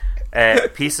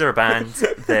 Peace are a band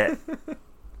that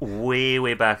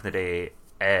way back in the day,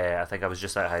 I think I was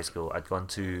just out of high school, I'd gone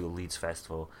to Leeds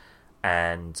Festival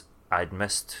and I'd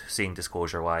missed seeing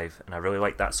Disclosure live and I really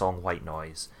liked that song White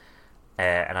Noise.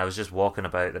 And I was just walking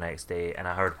about the next day and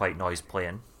I heard White Noise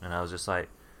playing and I was just like,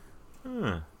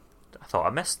 I thought I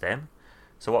missed them.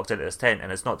 So I walked into this tent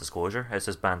and it's not Disclosure, it's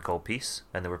this band called Peace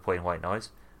and they were playing White Noise.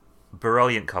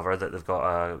 Brilliant cover that they've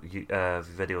got a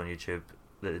video on YouTube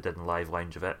that they did in Live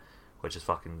Lounge of it, which is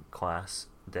fucking class.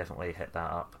 Definitely hit that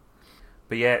up.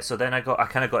 But yeah, so then I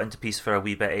kind of got into Peace for a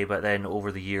wee bit, but then over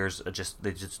the years they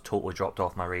just totally dropped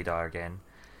off my radar again.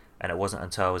 And it wasn't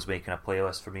until I was making a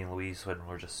playlist for me and Louise when we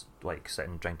were just like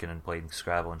sitting drinking and playing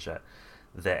Scrabble and shit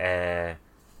that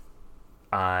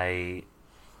I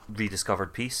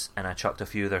rediscovered Peace and I chucked a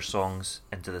few of their songs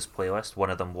into this playlist. One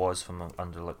of them was From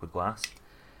Under Liquid Glass.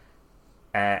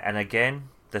 And again,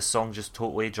 this song just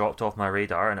totally dropped off my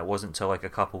radar and it wasn't until like a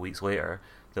couple weeks later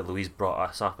that Louise brought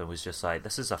us up and was just like,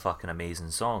 this is a fucking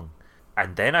amazing song.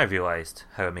 And then I realised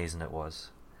how amazing it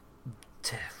was.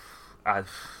 That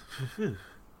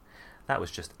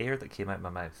was just air that came out of my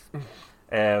mouth.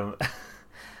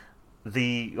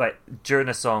 During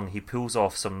the song, he pulls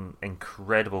off some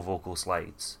incredible vocal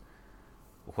slides,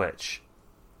 which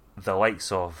the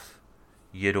likes of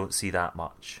you don't see that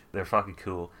much. They're fucking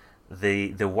cool.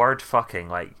 The word fucking,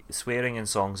 like swearing in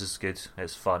songs is good,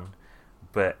 it's fun,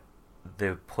 but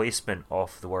the placement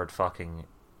of the word fucking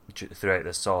throughout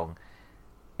the song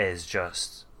is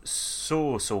just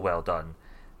so well done.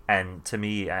 And to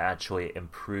me, it actually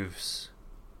improves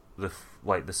the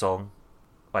song,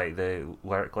 like the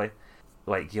lyrically.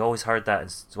 Like you always heard that in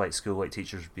like school, like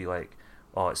teachers would be like,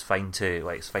 "Oh, it's fine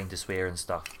to swear and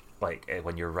stuff, like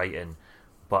when you're writing,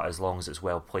 but as long as it's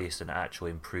well placed and it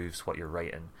actually improves what you're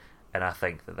writing." And I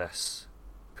think that this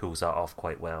pulls that off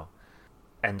quite well.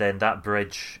 And then that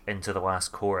bridge into the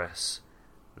last chorus,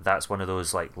 that's one of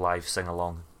those like live sing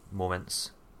along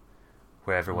moments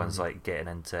where everyone's like getting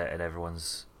into it and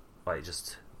everyone's like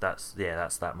that's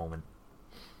that moment.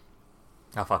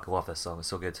 I fucking love this song, it's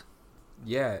so good.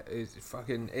 Yeah,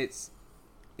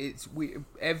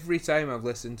 every time I've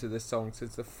listened to this song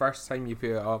since the first time you put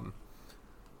it on,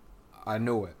 I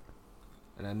know it.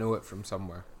 And I know it from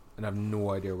somewhere. And I have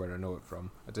no idea where I know it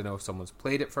from. I don't know if someone's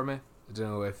played it for me. I don't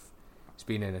know if it's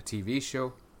been in a TV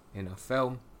show, in a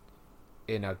film,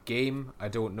 in a game. I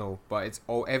don't know. But it's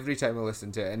every time I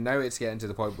listen to it. And now it's getting to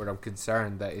the point where I'm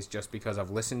concerned that it's just because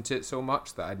I've listened to it so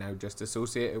much that I now just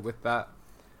associate it with that.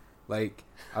 Like,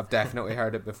 I've definitely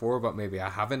heard it before, but maybe I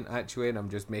haven't actually, and I'm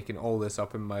just making all this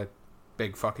up in my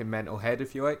big fucking mental head,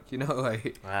 if you like, you know,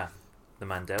 like... the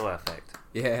Mandela effect.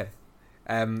 Yeah.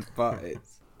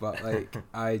 But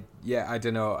I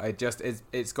don't know,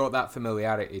 it's got that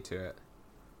familiarity to it,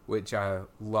 which I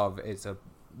love. It's a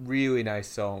really nice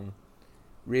song,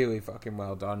 really fucking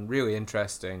well done, really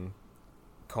interesting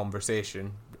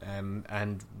conversation,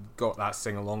 and got that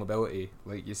sing-along ability,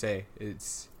 like you say.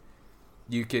 It's...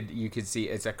 You could see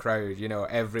it's a crowd, you know,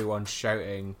 everyone's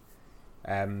shouting,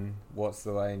 what's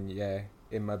the line? Yeah,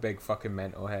 in my big fucking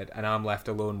mental head, and I'm left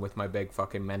alone with my big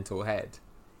fucking mental head.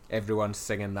 Everyone's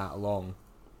singing that along.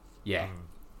 Yeah,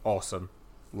 awesome,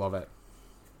 love it.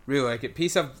 Really like it.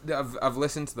 Peace. I've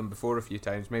listened to them before a few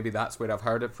times. Maybe that's where I've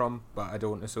heard it from, but I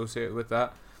don't associate it with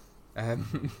that.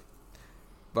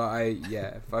 But I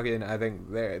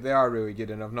think they are really good,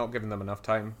 and I've not given them enough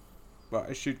time. But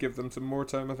I should give them some more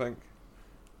time, I think,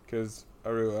 because I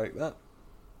really like that.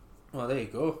 Well, there you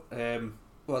go.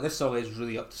 Well, this song is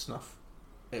really up to snuff.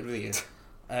 It really is.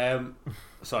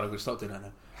 Sorry, we'll stop doing that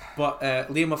now. But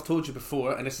Liam, I've told you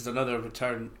before, and this is another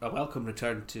welcome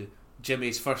return to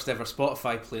Jimmy's first ever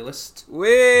Spotify playlist.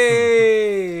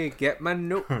 Way get my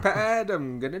notepad.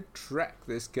 I'm gonna track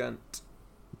this cunt.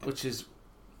 Which is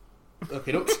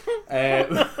okay, nope.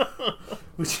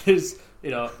 Which is,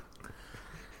 you know,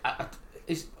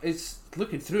 it's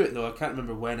looking through it though. I can't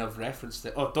remember when I've referenced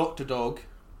it. Oh, Dr. Dog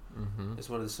is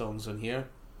one of the songs on here.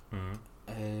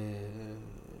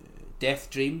 Death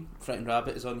Dream, Frightened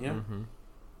Rabbit is on here.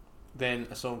 Then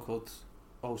a song called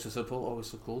Always So Simple, Always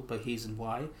So Cold by Haze and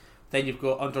Y. Then you've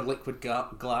got Under Liquid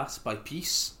Glass by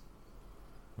Peace.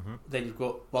 Then you've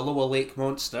got Wallowa Lake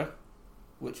Monster,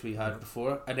 which we had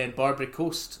before, and then Barbary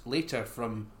Coast later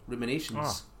from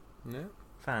Ruminations. Yeah.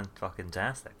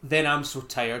 Fan-fucking-tastic. Then I'm So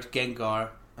Tired, Gengar,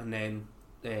 and then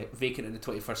Vacant in the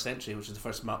 21st Century, which is the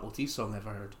first Matt Maltese song I ever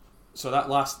heard. So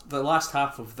the last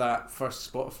half of that first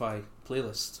Spotify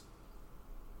playlist,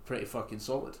 pretty fucking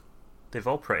solid. They've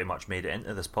all pretty much made it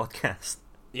into this podcast.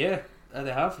 Yeah,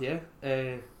 they have, yeah.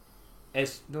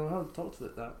 No, I haven't talked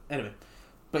about that. Anyway,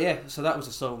 but yeah, so that was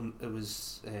a song. It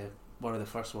was one of the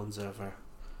first ones I ever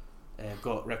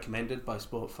got recommended by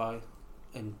Spotify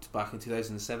back in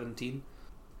 2017,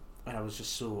 and I was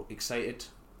just so excited.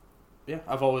 Yeah,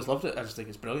 I've always loved it. I just think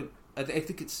it's brilliant. I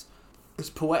think it's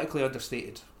poetically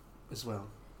understated as well.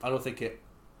 I don't think it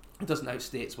doesn't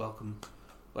outstay its welcome,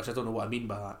 which I don't know what I mean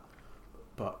by that.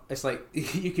 But it's like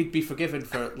you could be forgiven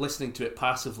for listening to it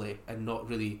passively and not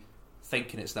really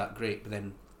thinking it's that great, but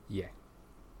then you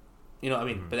know what I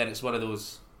mean. But then it's one of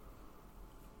those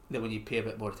that when you pay a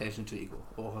bit more attention to it, you go,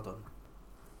 "Oh, hold on,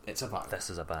 it's a banger."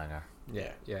 This is a banger.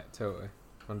 Yeah, totally,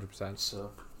 100%.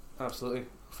 So, absolutely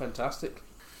fantastic.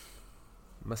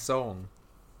 My song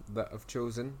that I've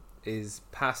chosen is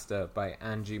 "Pasta" by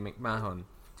Angie McMahon.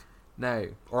 Now,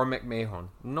 or McMahon,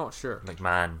 I'm not sure.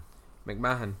 McMahon.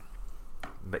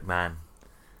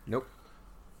 Nope.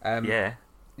 Yeah.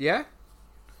 Yeah?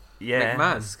 Yeah.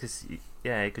 McMahon.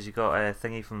 Because you got a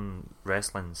thingy from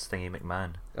wrestling's Thingy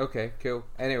McMahon. Okay, cool.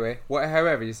 Anyway,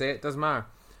 however you say it, doesn't matter.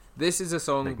 This is a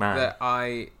song McMahon.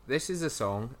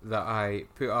 that I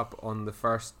put up on the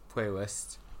first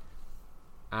playlist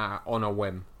on a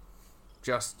whim,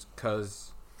 just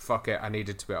because fuck it, I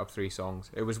needed to put up 3 songs.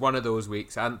 It was one of those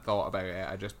weeks. I hadn't thought about it.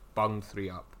 I just bunged 3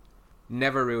 up.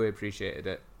 Never really appreciated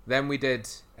it. Then we did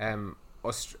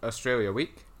Australia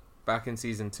Week back in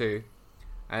season 2,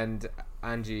 and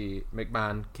Angie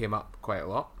McMahon came up quite a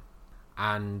lot,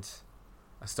 and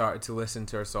I started to listen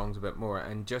to her songs a bit more.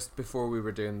 And just before we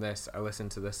were doing this, I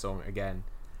listened to this song again,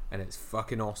 and it's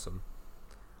fucking awesome.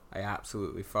 I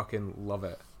absolutely fucking love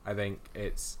it. I think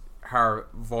her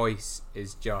voice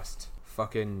is just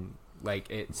fucking, like,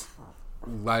 it's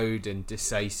loud and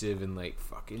decisive and like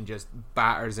fucking just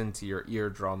batters into your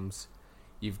eardrums.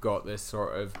 You've got this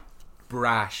sort of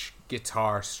brash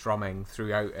guitar strumming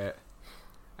throughout it,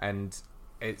 and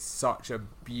it's such a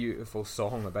beautiful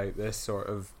song about this sort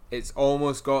of, it's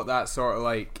almost got that sort of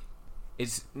like,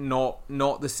 it's not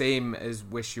the same as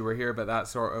Wish You Were Here, but that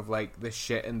sort of like the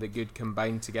shit and the good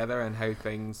combined together, and how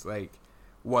things like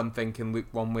one thing can look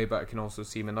one way but it can also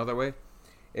seem another way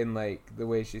in like the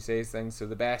way she says things. So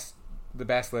the best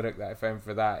lyric that I found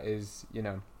for that is, you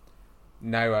know,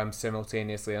 now I'm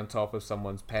simultaneously on top of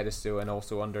someone's pedestal and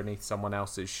also underneath someone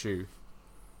else's shoe.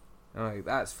 And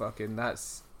like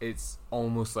it's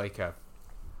almost like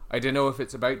I don't know if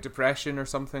it's about depression or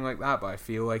something like that, but I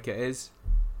feel like it is,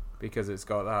 because it's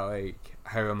got that like,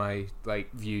 how am I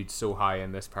like viewed so high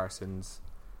in this person's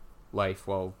life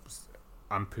while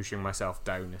I'm pushing myself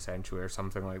down essentially, or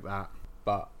something like that.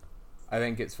 But I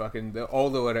think it's fucking, all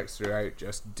the lyrics throughout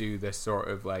just do this sort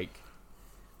of like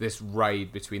this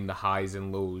ride between the highs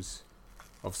and lows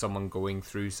of someone going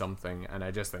through something, and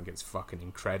I just think it's fucking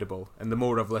incredible. And the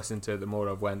more I've listened to it, the more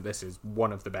I've went, this is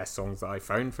one of the best songs that I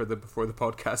found for the Before the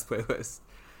Podcast playlist.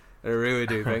 I really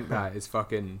do think that is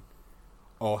fucking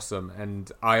awesome,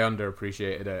 and I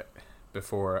underappreciated it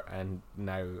before, and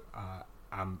now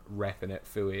I'm repping it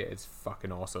fully. It's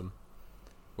fucking awesome.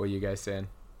 What are you guys saying?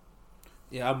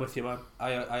 Yeah, I'm with you, man. I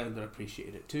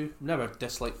underappreciated it too. Never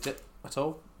disliked it at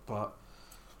all, but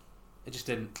it just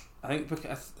didn't. I think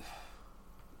because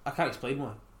I can't explain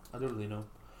why. I don't really know,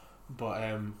 but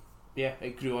yeah,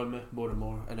 it grew on me more and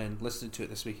more. And then listening to it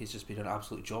this week has just been an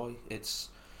absolute joy. It's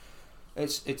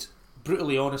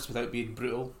brutally honest without being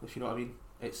brutal, if you know what I mean.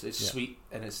 It's sweet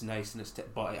and it's nice and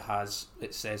but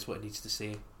it says what it needs to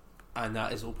say, and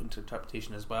that is open to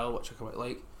interpretation as well, which I quite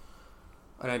like.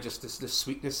 And then just this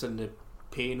sweetness and the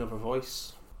pain of her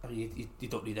voice. I mean, you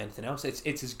don't need anything else.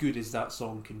 It's as good as that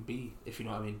song can be, if you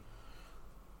know what I mean.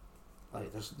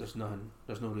 Like there's no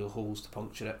real holes to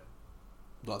puncture it.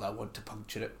 Not that I want to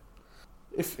puncture it.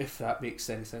 If that makes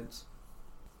any sense.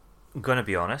 I'm gonna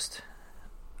be honest,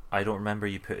 I don't remember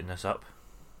you putting this up,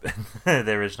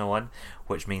 the original one,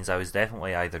 which means I was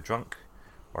definitely either drunk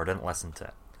or didn't listen to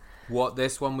it. What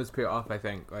this one was put up, I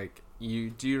think, like, do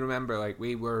you remember, like,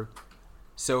 we were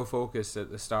so focused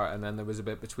at the start, and then there was a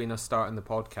bit between us starting the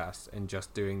podcast and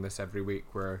just doing this every week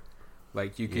where,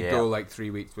 like, you could go like 3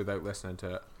 weeks without listening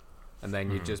to it, and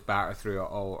then you'd just batter through it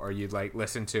all, or you'd like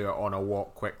listen to it on a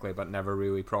walk quickly but never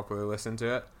really properly listen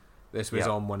to it. This was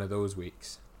on one of those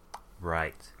weeks.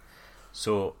 Right.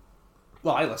 So,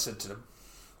 well, I listened to them.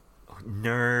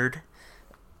 Nerd.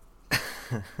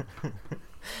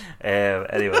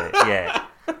 Anyway, yeah.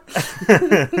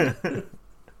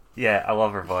 Yeah, I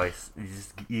love her voice.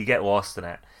 You get lost in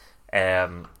it.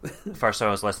 First time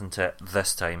I was listening to it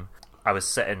this time, I was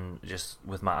sitting just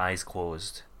with my eyes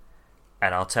closed,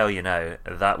 and I'll tell you now,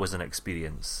 that was an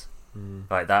experience.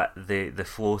 Like that, the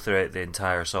flow throughout the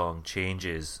entire song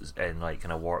changes and like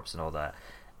kind of warps and all that,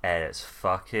 and it's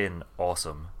fucking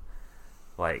awesome.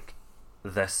 Like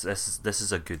this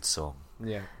is a good song.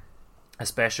 Yeah.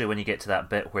 Especially when you get to that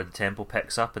bit where the tempo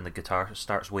picks up and the guitar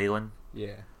starts wailing.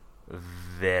 Yeah.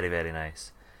 Very, very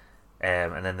nice.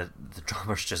 And then the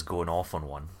drummer's just going off on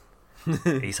one.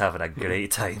 He's having a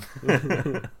great time.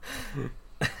 And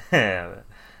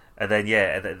then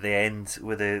at the end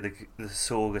with the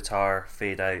soul guitar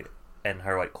fade out in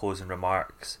her like closing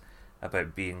remarks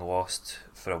about being lost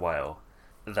for a while.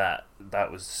 That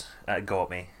got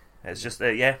me. It's just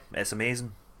it's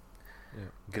amazing. Yeah.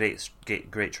 Great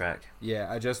track. Yeah,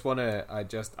 I've read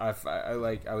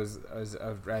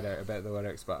out a bit of the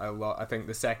lyrics, but I think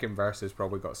the second verse has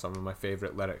probably got some of my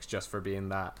favourite lyrics just for being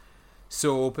that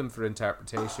so open for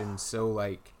interpretation, so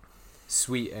like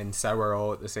sweet and sour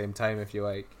all at the same time, if you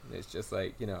like. It's just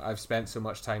like, you know, I've spent so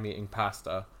much time eating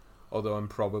pasta, although I'm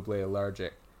probably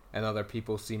allergic, and other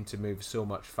people seem to move so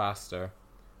much faster.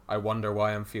 I wonder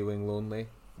why I'm feeling lonely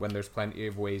when there's plenty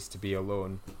of ways to be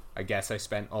alone. I guess I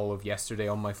spent all of yesterday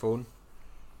on my phone.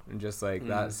 And just like,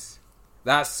 that's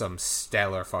some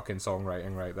stellar fucking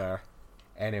songwriting right there.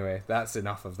 Anyway, that's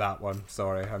enough of that one.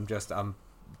 Sorry, I'm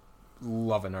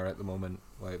loving her at the moment.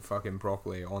 Like, fucking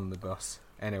properly on the bus.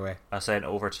 Anyway. I sent it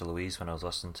over to Louise when I was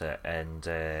listening to it, and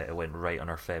it went right on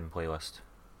her Femme playlist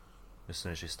as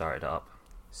soon as she started it up.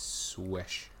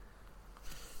 Swish.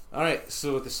 Alright,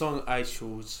 so the song I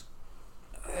chose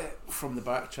from the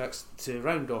Backtracks to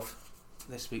round off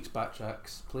this week's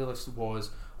Backtracks playlist was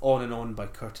On and On by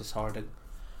Curtis Harding.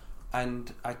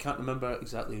 And I can't remember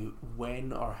exactly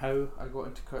when or how I got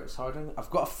into Curtis Harding.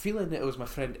 I've got a feeling that it was my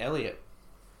friend Elliot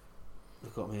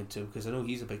that got me into him, because I know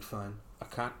he's a big fan.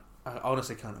 I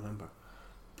honestly can't remember.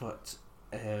 But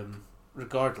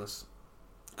regardless,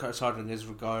 Curtis Harding is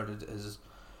regarded as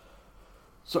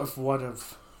sort of one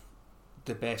of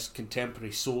the best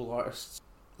contemporary soul artists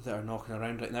that are knocking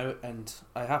around right now, and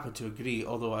I happen to agree,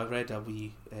 although I read a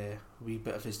wee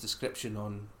bit of his description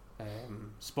on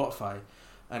Spotify,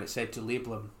 and it said to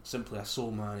label him simply a soul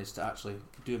man is to actually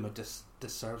do him a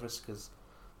disservice, because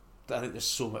I think there's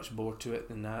so much more to it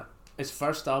than that. His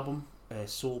first album,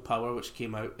 Soul Power, which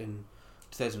came out in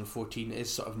 2014,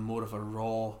 is sort of more of a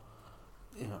raw,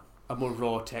 a more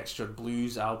raw textured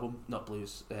blues album, not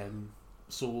blues,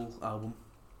 soul album,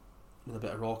 with a bit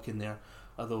of rock in there.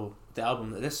 Although the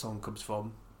album that this song comes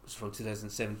from is from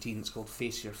 2017, it's called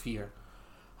Face Your Fear,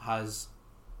 has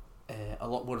a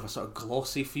lot more of a sort of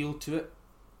glossy feel to it,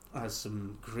 has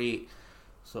some great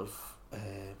sort of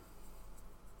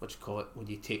what do you call it when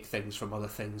you take things from other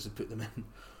things and put them in,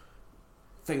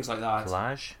 things like that.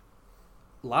 Collage,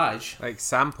 like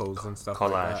samples and stuff.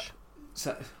 Collage. Like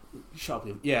that. Shut up,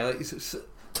 Liam. Yeah, like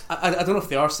I don't know if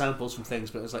they are samples from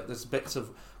things, but it's like there's bits of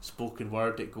spoken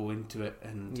word that go into it,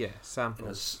 and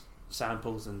samples,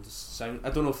 samples and sound.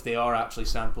 I don't know if they are actually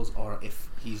samples or if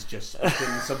he's just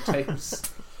speaking sometimes.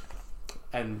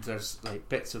 And there's like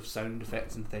bits of sound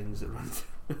effects and things that run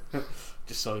through.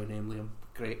 Just saw your name, Liam.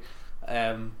 Great.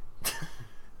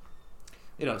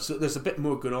 So there's a bit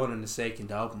more going on in the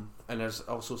second album, and there's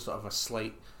also sort of a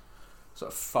slight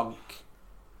sort of funk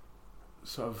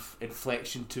sort of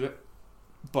inflection to it.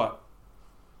 But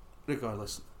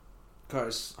regardless,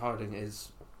 Curtis Harding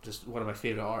is just one of my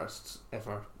favourite artists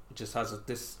ever. He just has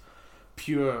this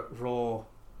pure, raw,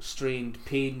 strained,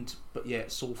 pained, but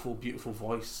yet soulful, beautiful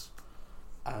voice,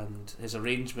 and his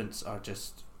arrangements are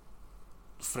just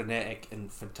frenetic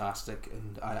and fantastic,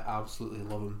 and I absolutely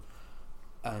love him,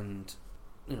 and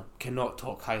cannot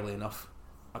talk highly enough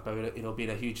about it. Being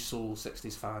a huge soul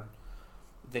 60s fan,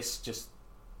 this just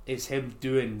is him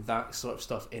doing that sort of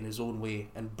stuff in his own way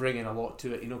and bringing a lot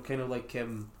to it. Kind of like I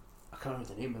can't remember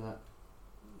the name of that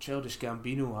Childish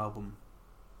Gambino album.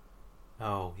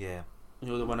 Oh yeah.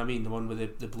 The one I mean, the one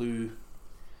with the blue.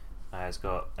 It's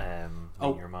got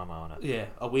Meet Your Mama on it. Yeah,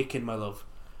 Awaken My Love.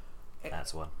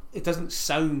 That's the one. It doesn't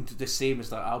sound the same as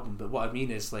that album, but what I mean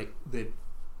is like the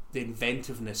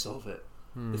inventiveness of it,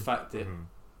 the fact that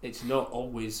it's not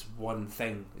always one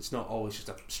thing. It's not always just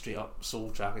a straight up soul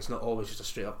track. It's not always just a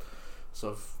straight up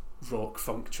sort of rock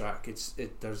funk track.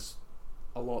 There's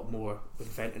a lot more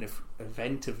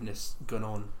inventiveness going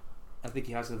on. I think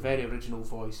he has a very original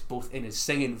voice, both in his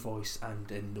singing voice and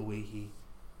in the way he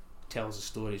tells the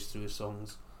stories through his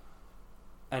songs.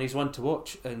 And he's one to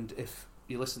watch. And if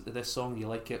you listen to this song, you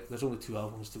like it. There's only 2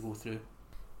 albums to go through.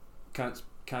 Can't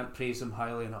praise him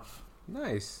highly enough.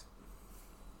 Nice.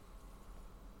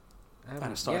 And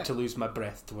I started to lose my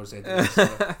breath towards the end of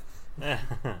this.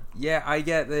 Yeah, I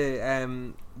get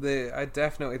the. I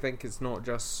definitely think it's not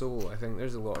just soul. I think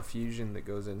there's a lot of fusion that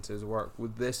goes into his work.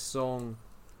 With this song,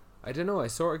 I don't know. I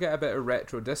sort of get a bit of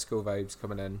retro disco vibes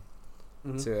coming in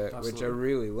to it, absolutely. which I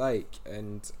really like.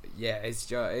 And yeah,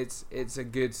 it's a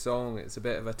good song. It's a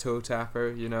bit of a toe tapper,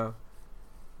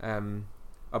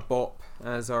 a bop,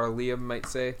 as our Liam might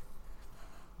say.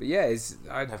 But yeah,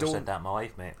 I Never said that in my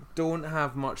life, mate. don't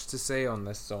have much to say on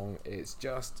this song. It's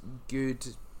just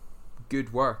good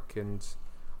work, and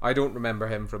I don't remember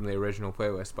him from the original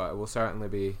playlist, but I will certainly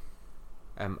be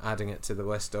adding it to the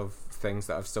list of things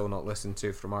that I've still not listened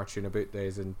to from our Tuna Boot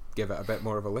days and give it a bit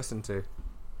more of a listen to.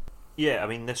 Yeah, I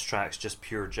mean, this track's just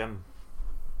pure Jim.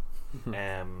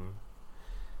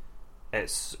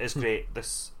 It's great.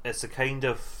 It's the kind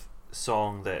of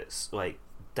song that's like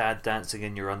dad dancing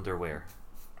in your underwear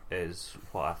is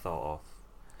what I thought of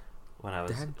when I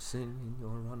was dancing in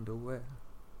your underwear.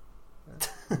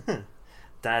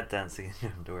 Dad dancing in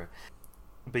your underwear.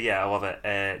 But yeah, I love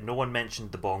it. No one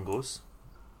mentioned the bongos.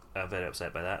 I'm very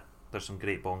upset by that. There's some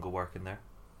great bongo work in there.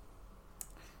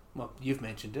 Well, you've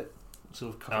mentioned it, so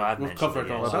we've I've covered mentioned it,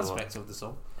 yeah, all so aspects of the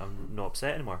song. I'm not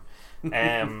upset anymore.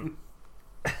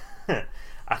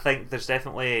 I think there's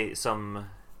definitely some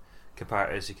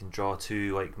comparators you can draw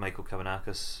to like Michael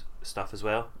Kavanakis stuff as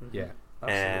well. Yeah,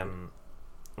 absolutely.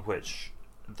 Which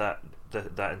that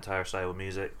entire style of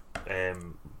music,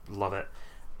 love it.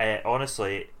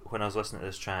 Honestly, when I was listening to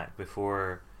this track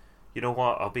before, you know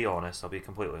what? I'll be honest. I'll be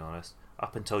completely honest.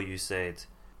 Up until you said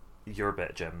your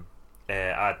bit, Jim,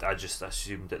 I just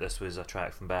assumed that this was a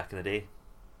track from back in the day.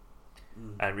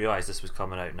 I realised this was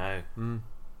coming out now.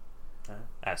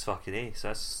 That's fucking ace.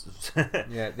 That's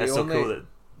yeah. That's so cool.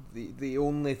 That the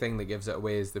only thing that gives it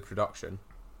away is the production.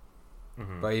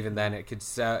 But even then, it could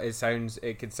sound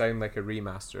like a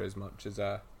remaster as much as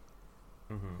a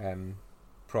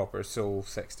proper soul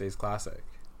 60s classic.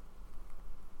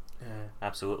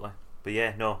 Absolutely. But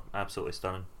yeah, no, absolutely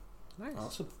stunning. Nice.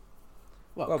 Awesome.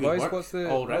 Well, good boys, work what's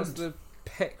all round. what's the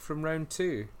pick from round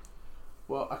 2?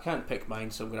 Well, I can't pick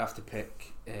mine, so I'm going to have to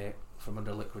pick from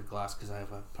Under Liquid Glass because I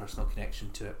have a personal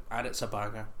connection to it, and it's a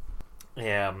banger.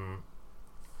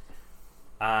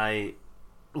 I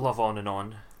love On and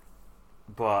On,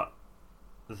 but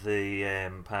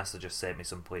the passage just sent me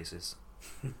some places.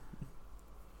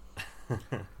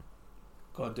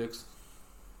 Go on, Dukes.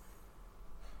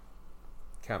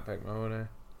 Can't pick my own.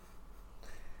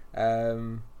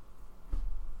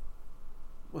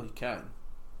 Well, you can.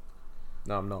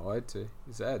 No, I'm not allowed to. You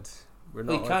said we're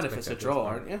not. Well, you allowed can to if it's pick a at draw,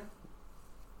 this aren't you?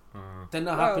 Didn't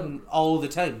that happen all the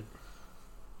time?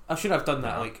 I'm sure I've done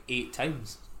that No. like 8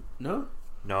 times. No?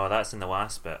 No, that's in the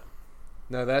last bit.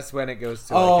 No, that's when it goes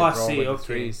to Oh, like I a draw see. with the Okay.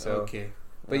 3. So. Okay.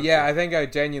 But yeah, I think I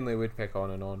genuinely would pick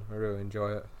On and On. I really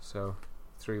enjoy it. So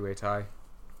 3-way tie.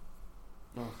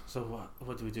 Oh, so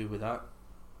what do we do with that?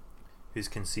 Who's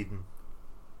conceding?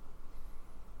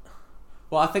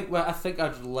 Well, I think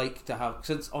I'd like to have,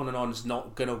 since On and On is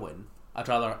not gonna win, I'd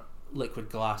rather Liquid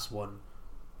Glass won.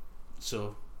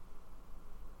 So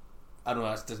I know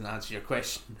that doesn't answer your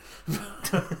question,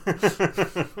 but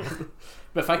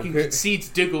if I can concede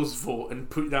Dougal's vote and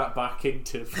put that back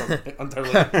into from Under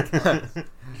Liquid Glass,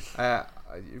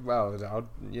 well,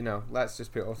 let's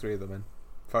just put all 3 of them in.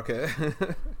 Fuck it.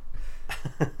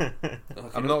 okay.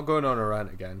 I'm not going on a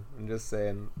rant again. I'm just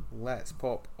saying, let's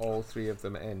pop all 3 of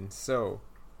them in. So,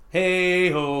 Hey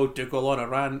ho, Dougal on a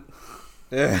rant.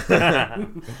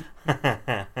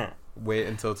 wait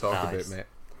until talk Nice. about, mate.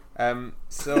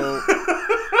 So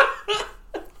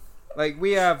Like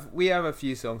we have a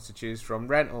few songs to choose from.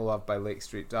 Rental Love by Lake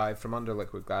Street Dive, From Under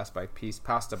Liquid Glass by Peace,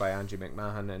 Pasta by Angie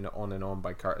McMahon, and On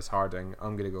by Curtis Harding.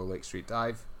 I'm gonna go Lake Street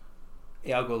Dive.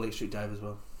 Yeah, I'll go Lake Street Dive as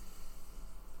well.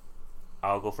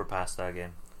 I'll go for Pasta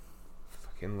again.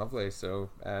 Fucking lovely. So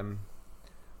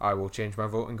I will change my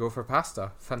vote and go for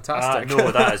Pasta. Fantastic.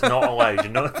 No, that is not allowed.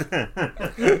 You know.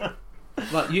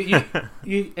 Well, you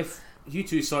if you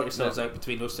two sort yourselves out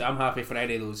between those two, I'm happy for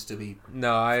any of those to be.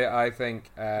 No, I think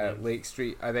Lake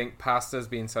Street. I think Pasta's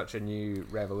been such a new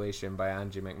revelation by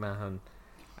Angie McMahon,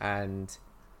 and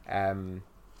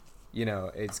you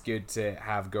know, it's good to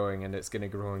have going, and it's going to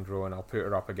grow and grow, and I'll put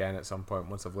her up again at some point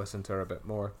once I've listened to her a bit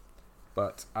more.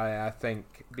 But I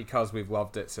think because we've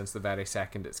loved it since the very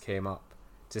second it's came up,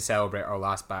 to celebrate our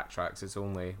last backtracks, it's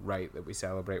only right that we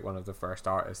celebrate one of the first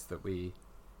artists that we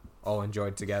all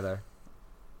enjoyed together.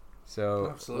 So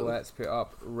Absolutely. Let's put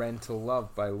up Rental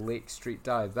Love by Lake Street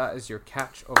Dive. That is your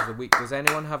catch of the week. Does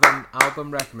anyone have an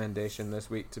album recommendation this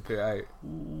week to put out?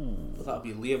 Well, that'll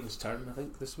be Liam's turn, I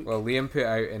think, this week. Well, Liam put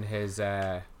out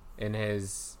in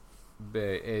his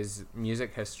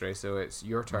music history, so it's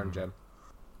your turn, Jim.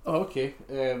 Oh, okay.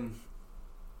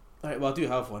 Alright, well, I do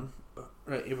have one.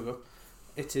 Right, here we go.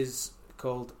 It is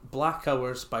called Black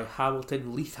Hours by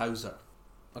Hamilton Leithauser.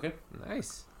 Okay?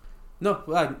 Nice. No,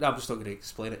 well, I'm just not going to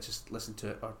explain it. Just listen to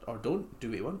it, or don't. Do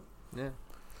what you want. Yeah.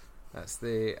 That's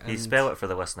the... Can you spell it for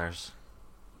the listeners?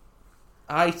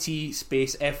 IT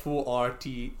space FORT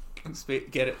space...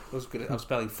 Get it? I'm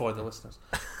spelling for the listeners.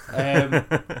 No,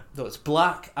 it's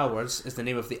Black Hours is the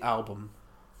name of the album,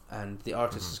 and the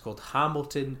artist is called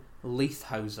Hamilton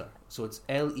Leithauser. So it's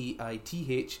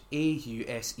Leithauser.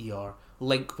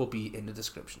 Link will be in the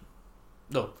description.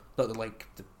 No, not the link.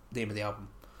 The name of the album.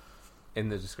 In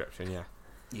the description, yeah.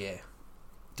 Yeah.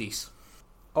 Decent.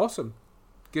 Awesome.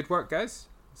 Good work, guys.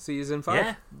 See you in 5.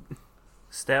 Yeah.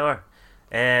 Stellar.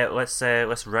 Let's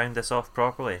round this off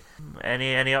properly.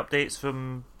 Any updates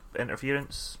from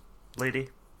Interference, lady?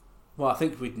 Well, I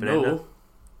think we'd Brenda?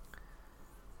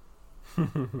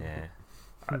 know. Yeah.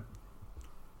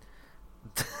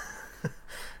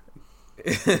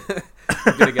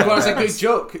 Well, that's a good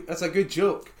joke. That's a good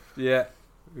joke. Yeah.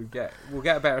 We'll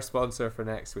get a better sponsor for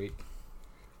next week.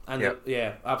 And Yep.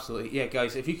 yeah, absolutely. Yeah,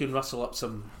 guys, if you can rustle up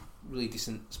some really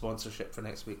decent sponsorship for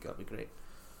next week, that'd be great.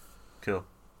 Cool.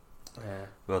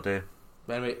 Will do.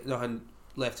 But anyway, nothing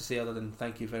left to say other than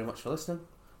thank you very much for listening.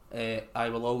 I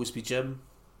will always be Jim.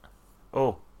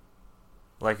 Oh,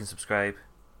 like and subscribe,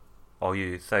 all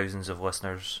you thousands of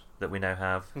listeners that we now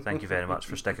have. Thank you very much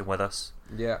for sticking with us.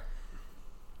 Yeah.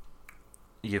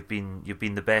 You've been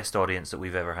the best audience that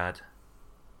we've ever had,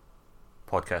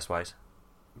 podcast wise.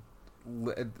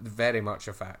 Very much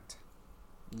a fact.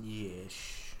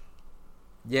 Yes.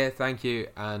 Yeah, thank you,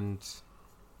 and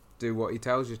do what he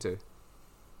tells you to.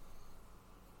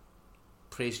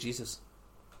 Praise Jesus.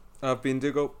 I've been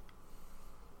Dougal.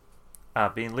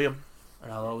 I've been Liam.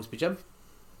 And I'll always be Jim.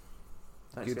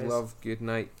 Thanks, Good guys. love, good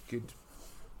night, good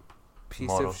piece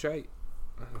Moral. of shite.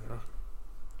 I don't know.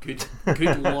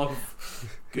 Good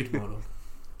love. Good moral.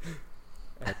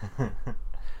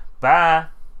 Bye.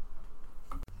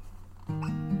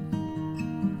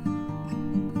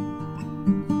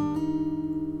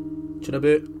 Chin a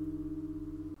bit.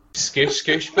 Skoosh,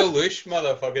 skoosh, baloosh,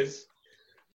 motherfuckers.